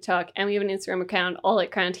have a TikTok, and we have an Instagram account, all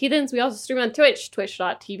at Crowned Heathens. We also stream on Twitch,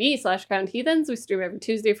 twitch.tv/Crowned Heathens. We stream every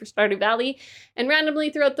Tuesday for Stardew Valley and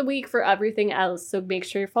randomly throughout the week for everything else. So make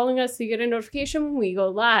sure you're following us so you get a notification when we go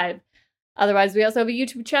live. Otherwise, we also have a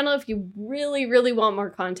YouTube channel if you really, really want more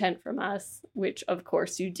content from us, which of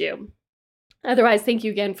course you do. Otherwise, thank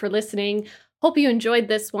you again for listening. Hope you enjoyed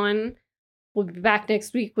this one. We'll be back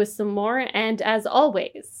next week with some more. And as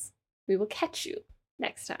always, we will catch you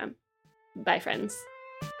next time. Bye, friends.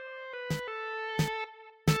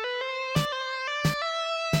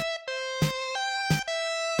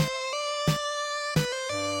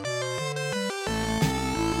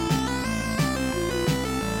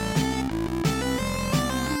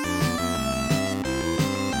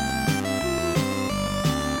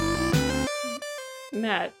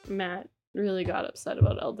 Matt really got upset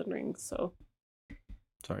about Elden Ring, so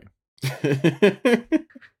Sorry.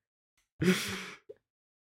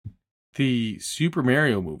 The Super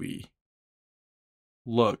Mario movie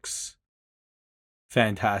looks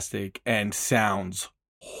fantastic and sounds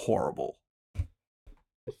horrible.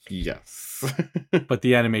 Yes. But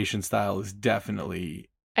the animation style is definitely...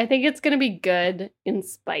 I think it's gonna be good in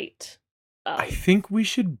spite of. I think we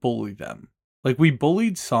should bully them. Like, we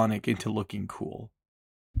bullied Sonic into looking cool.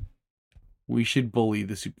 We should bully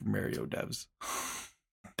the Super Mario devs.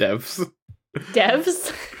 Devs.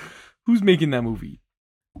 Devs. Who's making that movie?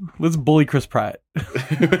 Let's bully Chris Pratt.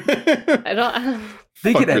 I don't.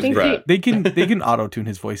 They Fuck can Chris edit. Pratt. They can auto-tune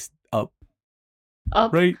his voice up,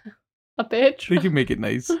 Up right? a bitch. They can make it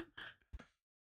nice.